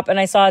coffee shop and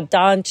I saw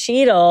Don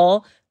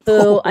Cheadle,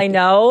 who I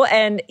know,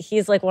 and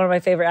he's like one of my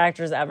favorite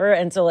actors ever.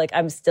 And so like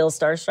I'm still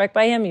starstruck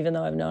by him, even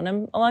though I've known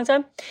him a long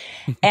time.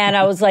 And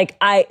I was like,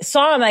 I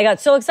saw him, I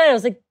got so excited. I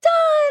was like, Don,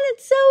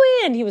 it's so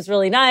in. He was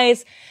really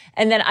nice.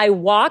 And then I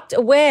walked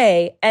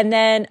away. And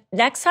then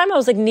next time I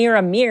was like near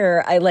a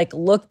mirror, I like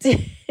looked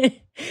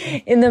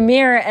in the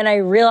mirror and I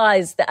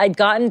realized that I'd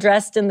gotten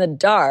dressed in the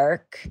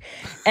dark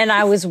and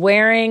I was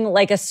wearing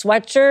like a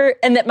sweatshirt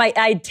and that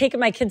I'd taken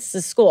my kids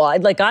to school.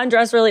 I'd like gotten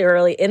dressed really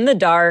early in the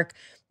dark.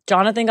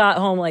 Jonathan got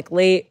home like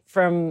late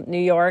from New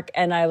York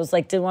and I was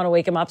like, didn't want to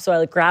wake him up. So I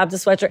like grabbed the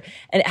sweatshirt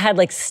and it had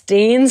like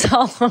stains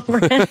all over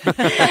it.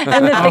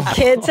 And then the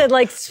kids had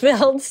like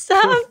spilled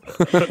stuff.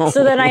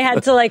 So then I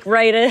had to like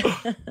write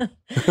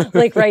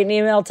an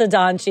email to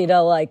Don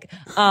Cheadle like,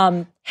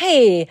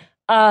 hey,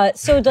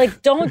 so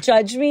like, don't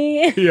judge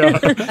me. Yeah.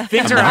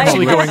 Things are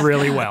actually going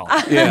really well.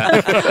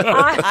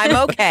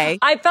 I'm okay.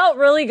 I felt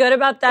really good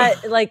about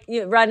that, like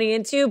running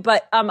into you,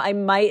 but I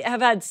might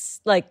have had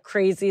like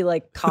crazy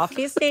like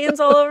coffee stains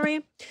all over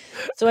me.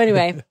 So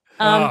anyway,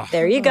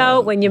 there you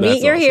go. When you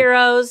meet your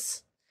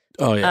heroes,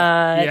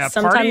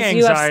 sometimes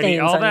you have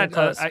stains all on that.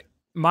 your clothes.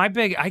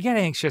 I get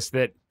anxious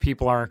that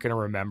people aren't going to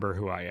remember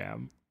who I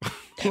am.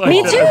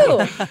 Me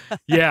too.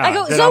 Yeah. I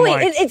go, Zoe,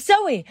 it's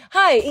Zoe.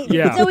 Hi.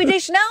 Yeah. Zoe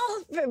Deschanel.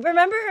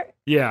 Remember?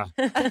 Yeah.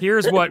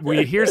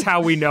 Here's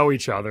how we know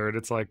each other. And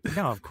it's like,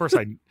 no, of course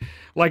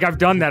I've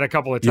done that a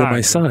couple of times. You're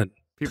my son.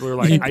 People are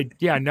like, I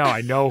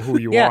know who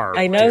you are.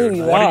 I know who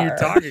you what are. What are you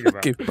talking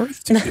about? Give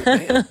birth to you,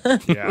 man.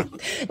 Yeah.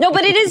 No,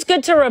 but it is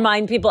good to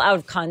remind people out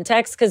of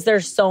context because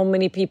there's so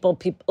many people,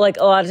 like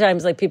a lot of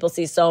times, like people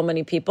see so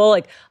many people.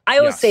 Like I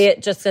always say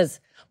it just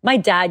because my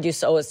dad used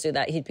to always do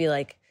that. He'd be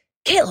like,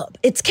 Caleb,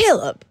 it's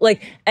Caleb.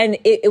 Like, and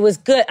it was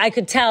good. I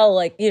could tell,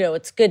 like,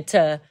 it's good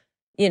to,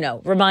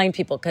 remind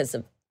people because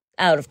of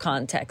out of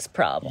context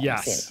problems.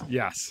 Yes.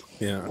 Yes.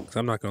 Yeah. 'Cause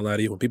I'm not going to lie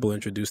to you. When people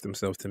introduce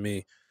themselves to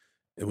me,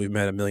 and we've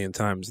met a million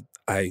times,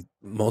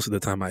 most of the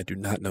time I do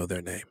not know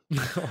their name.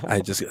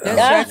 I just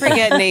I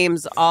forget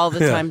names all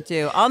the time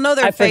too. I'll know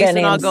their face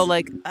and I'll go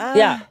like,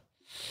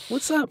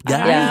 what's up,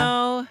 guy? I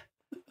know.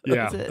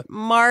 Yeah. Is it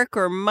Mark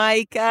or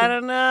Mike? I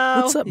don't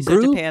know. What's up, you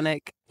bro? start to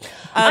panic.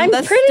 I'm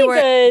pretty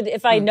good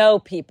if I know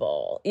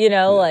people,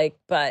 like,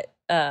 but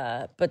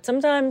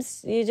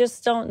sometimes you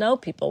just don't know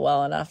people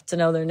well enough to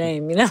know their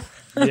name,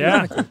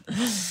 Yeah.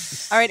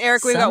 All right,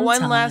 Eric, we've got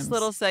one last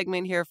little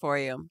segment here for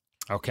you.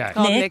 Okay.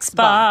 Nick's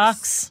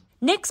Box.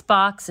 Nick's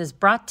Box is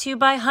brought to you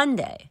by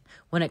Hyundai.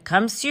 When it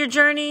comes to your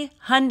journey,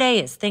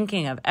 Hyundai is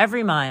thinking of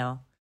every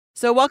mile.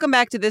 So welcome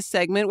back to this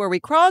segment where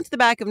we crawl into the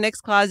back of Nick's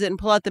closet and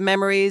pull out the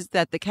memories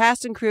that the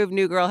cast and crew of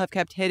New Girl have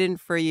kept hidden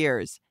for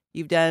years.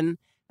 You've done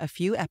a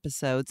few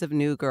episodes of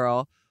New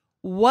Girl.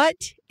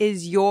 What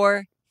is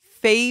your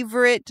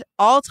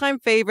all-time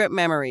favorite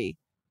memory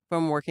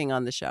from working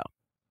on the show?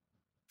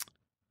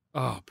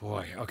 Oh,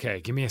 boy. Okay,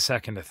 give me a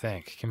second to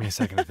think.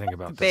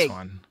 About Big. this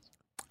one.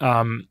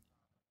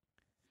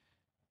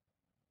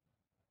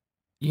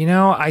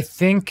 I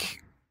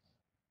think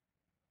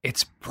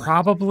it's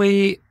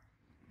probably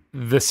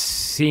the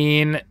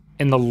scene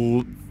in the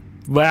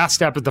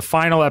the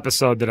final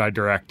episode that I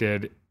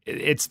directed.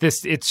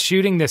 It's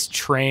shooting this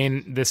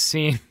train, this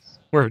scene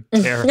where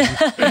Taron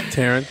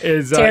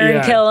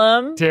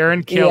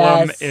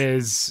Killam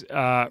is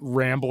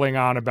rambling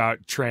on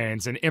about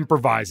trains and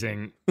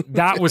improvising.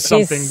 That was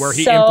something where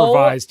he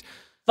improvised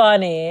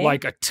funny,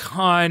 like a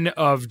ton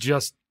of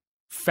just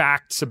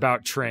facts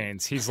about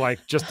trains. He's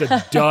like just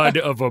a dud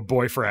of a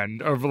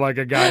boyfriend, of like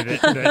a guy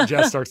that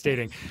Jess starts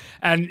dating.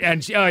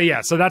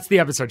 So that's the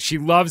episode. She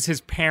loves his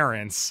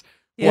parents,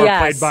 who are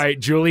played by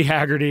Julie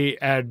Haggerty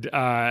and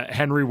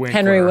Henry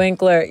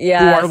Winkler.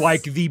 Yes. Who are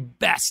like the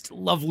best,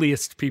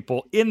 loveliest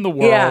people in the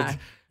world. Yeah.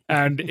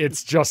 And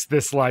it's just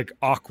this like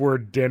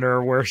awkward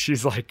dinner where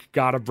she's like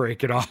gotta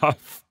break it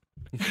off.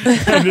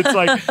 And it's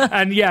like,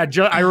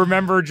 I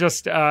remember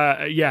just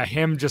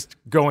him just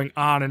going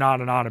on and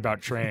on and on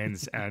about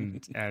trains,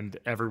 and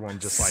everyone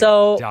just like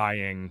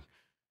dying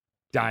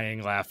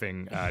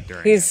laughing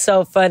during He's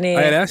so funny.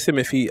 I had asked him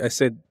if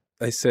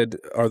I said,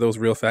 are those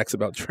real facts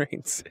about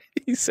trains?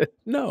 He said,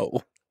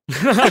 no.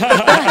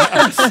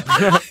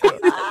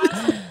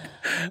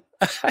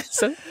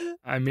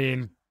 I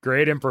mean,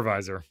 great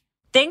improviser.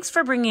 Thanks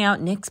for bringing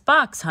out Nick's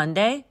box,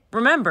 Hyundai.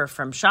 Remember,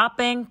 from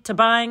shopping to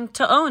buying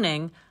to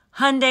owning,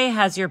 Hyundai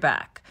has your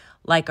back.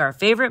 Like our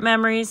favorite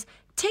memories,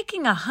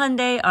 taking a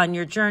Hyundai on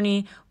your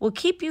journey will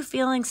keep you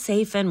feeling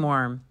safe and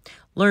warm.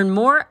 Learn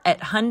more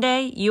at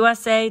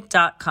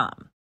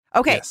HyundaiUSA.com.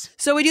 Okay,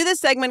 So we do this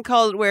segment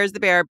called Where's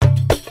the Bear?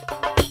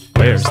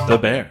 Where's the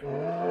bear?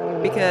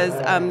 Because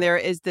there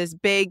is this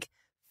big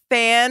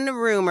fan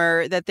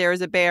rumor that there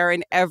is a bear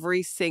in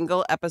every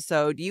single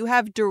episode. You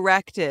have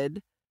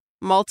directed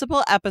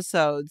multiple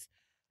episodes.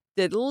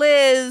 Did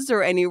Liz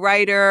or any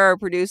writer or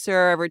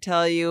producer ever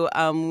tell you,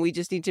 we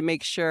just need to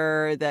make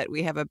sure that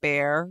we have a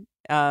bear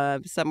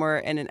somewhere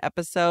in an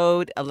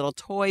episode, a little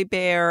toy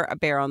bear, a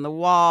bear on the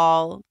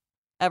wall?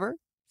 Ever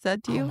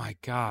said to you? Oh my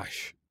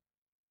gosh.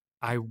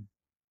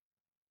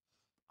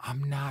 I'm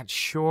not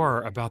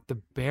sure about the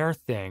bear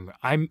thing.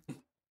 I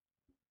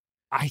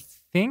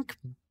think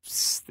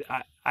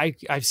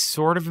I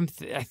sort of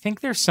I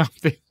think there's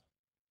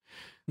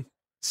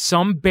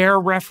some bear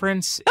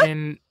reference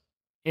in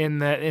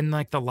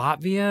like the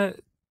Latvia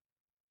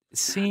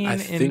scene. I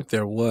think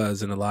there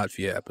was in the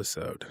Latvia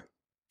episode.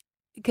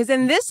 Because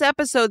in this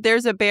episode,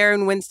 there's a bear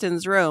in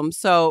Winston's room.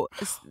 So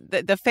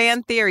the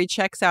fan theory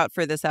checks out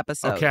for this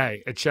episode.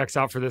 Okay, it checks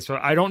out for this one.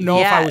 I don't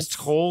know if I was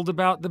told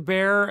about the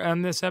bear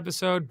on this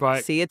episode,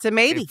 but see, it's a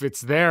maybe. If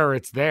it's there,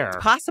 it's there. It's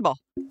possible.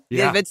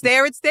 Yeah. If it's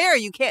there, it's there.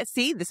 You can't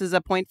see. This is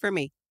a point for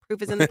me.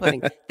 Proof is in the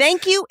pudding.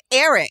 Thank you,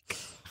 Eric.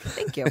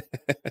 Thank you.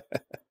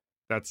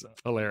 That's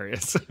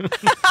hilarious.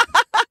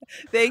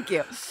 Thank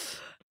you.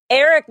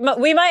 Eric,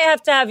 we might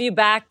have to have you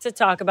back to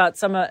talk about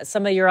some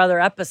of your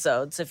other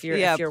episodes if you're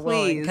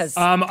willing.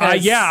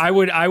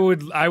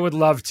 I would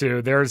love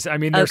to. There's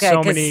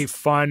so many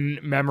fun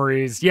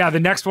memories. Yeah,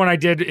 the next one I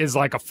did is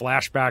like a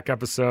flashback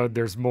episode.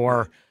 There's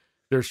more.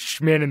 There's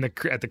Schmin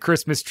at the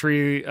Christmas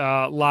tree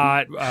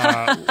lot.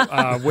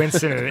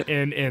 Winston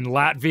in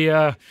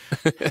Latvia.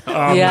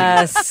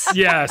 Yes.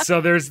 Yeah.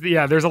 So there's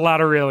a lot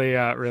of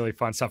really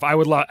fun stuff. I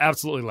would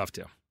absolutely love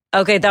to.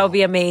 Okay, that would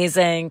be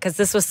amazing because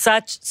this was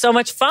so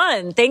much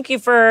fun.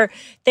 Thanks for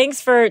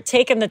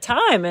taking the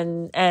time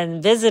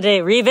and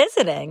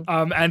revisiting.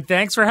 And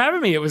thanks for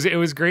having me. It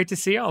was great to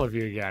see all of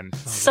you again.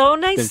 So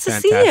nice to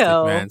see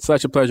you, man.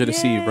 Such a pleasure to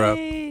see you,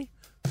 bro.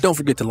 Don't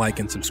forget to like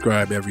and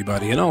subscribe,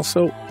 everybody, and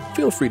also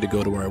feel free to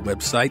go to our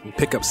website and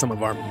pick up some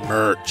of our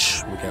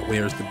merch. We got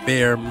Where's the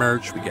Bear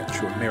merch. We got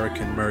True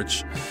American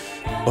merch.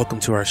 Welcome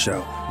to our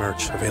show.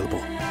 Merch available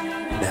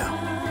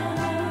now.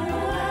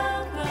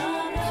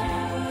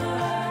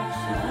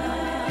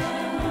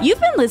 You've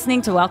been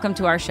listening to Welcome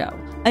to Our Show,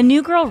 a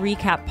New Girl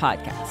recap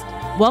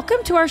podcast.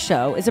 Welcome to Our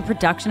Show is a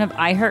production of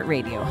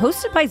iHeartRadio,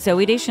 hosted by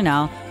Zooey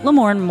Deschanel,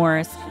 Lamorne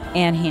Morris,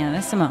 and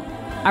Hannah Simone.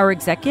 Our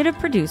executive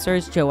producer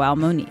is Joelle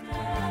Monique.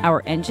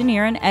 Our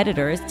engineer and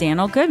editor is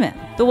Daniel Goodman.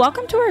 The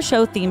Welcome to Our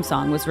Show theme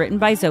song was written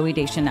by Zooey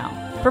Deschanel,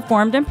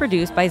 performed and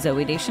produced by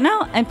Zooey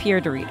Deschanel and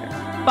Pierre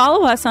DeReader.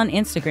 Follow us on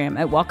Instagram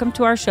at Welcome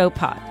to Our Show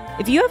Pod.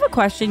 If you have a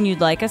question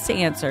you'd like us to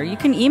answer, you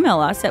can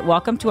email us at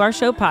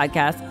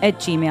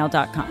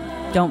welcometourshowpodcast@gmail.com.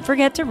 Don't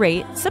forget to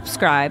rate,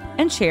 subscribe,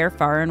 and share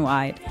far and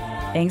wide.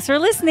 Thanks for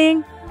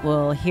listening.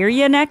 We'll hear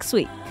you next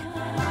week.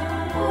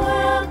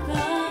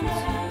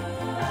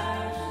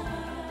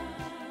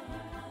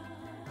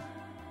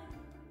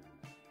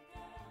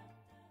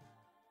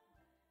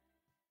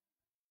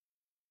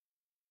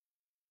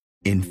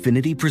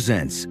 Infiniti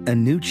presents a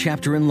new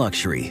chapter in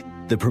luxury,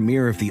 the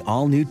premiere of the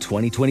all-new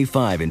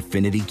 2025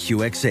 Infiniti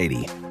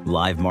QX80,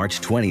 live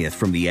March 20th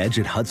from the Edge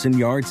at Hudson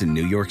Yards in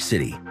New York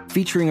City,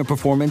 featuring a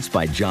performance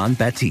by John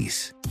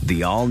Batiste.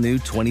 The all-new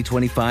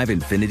 2025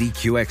 Infiniti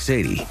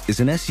QX80 is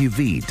an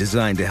SUV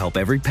designed to help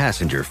every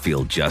passenger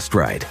feel just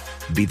right.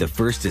 Be the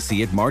first to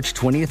see it March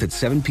 20th at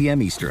 7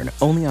 p.m. Eastern,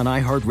 only on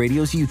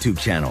iHeartRadio's YouTube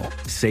channel.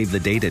 Save the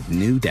date at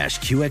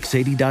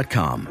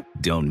new-QX80.com.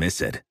 Don't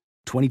miss it.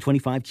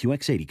 2025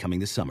 QX80 coming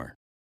this summer.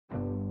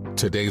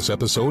 Today's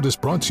episode is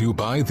brought to you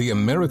by the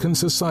American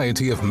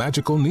Society of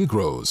Magical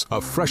Negroes, a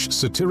fresh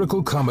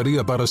satirical comedy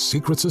about a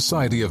secret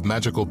society of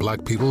magical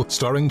black people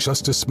starring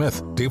Justice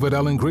Smith, David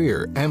Allen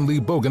Greer, Ann Lee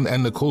Bogan,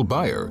 and Nicole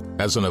Byer.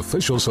 As an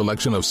official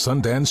selection of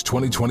Sundance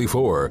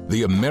 2024,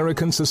 the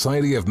American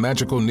Society of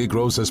Magical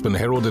Negroes has been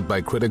heralded by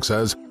critics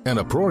as an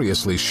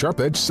uproariously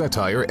sharp-edged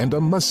satire and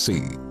a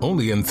must-see.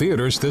 Only in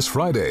theaters this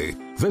Friday.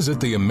 Visit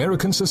the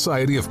American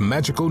Society of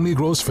Magical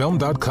Negroes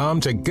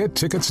Film.com to get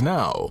tickets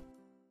now.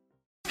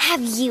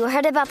 Have you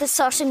heard about the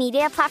social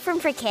media platform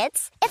for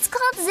kids? It's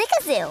called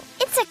Zigazoo.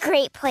 It's a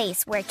great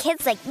place where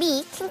kids like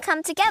me can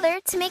come together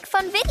to make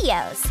fun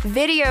videos.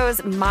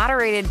 Videos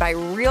moderated by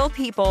real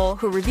people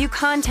who review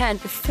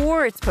content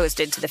before it's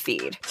posted to the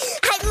feed.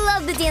 I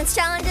love the dance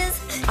challenges.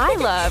 I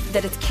love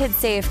that it's Kid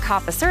Safe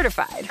COPPA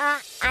certified.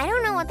 I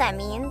don't know what that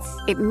means.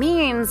 It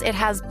means it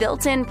has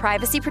built-in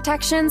privacy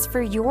protections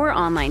for your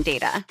online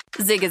data.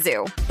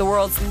 Zigazoo, the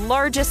world's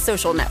largest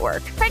social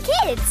network. For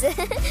kids.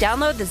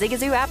 Download the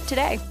Zigazoo app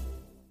today.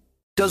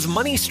 Does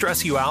money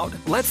stress you out?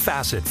 Let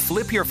Facet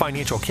flip your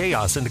financial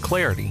chaos into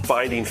clarity.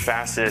 Finding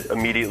Facet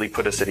immediately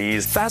put us at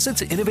ease.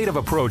 Facet's innovative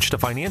approach to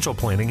financial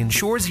planning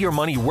ensures your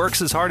money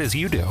works as hard as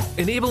you do,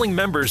 enabling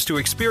members to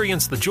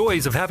experience the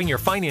joys of having your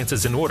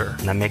finances in order.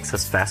 And that makes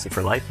us Facet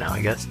for life now,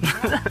 I guess.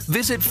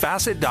 Visit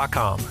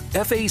Facet.com,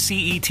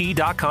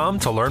 FACET.com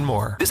to learn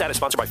more. This ad is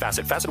sponsored by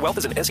Facet. Facet Wealth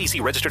is an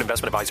SEC registered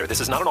investment advisor. This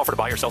is not an offer to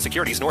buy or sell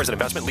securities, nor is it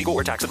investment, legal,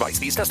 or tax advice.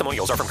 These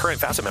testimonials are from current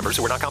Facet members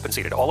who are not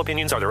compensated. All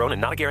opinions are their own and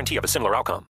not a guarantee of a similar outcome.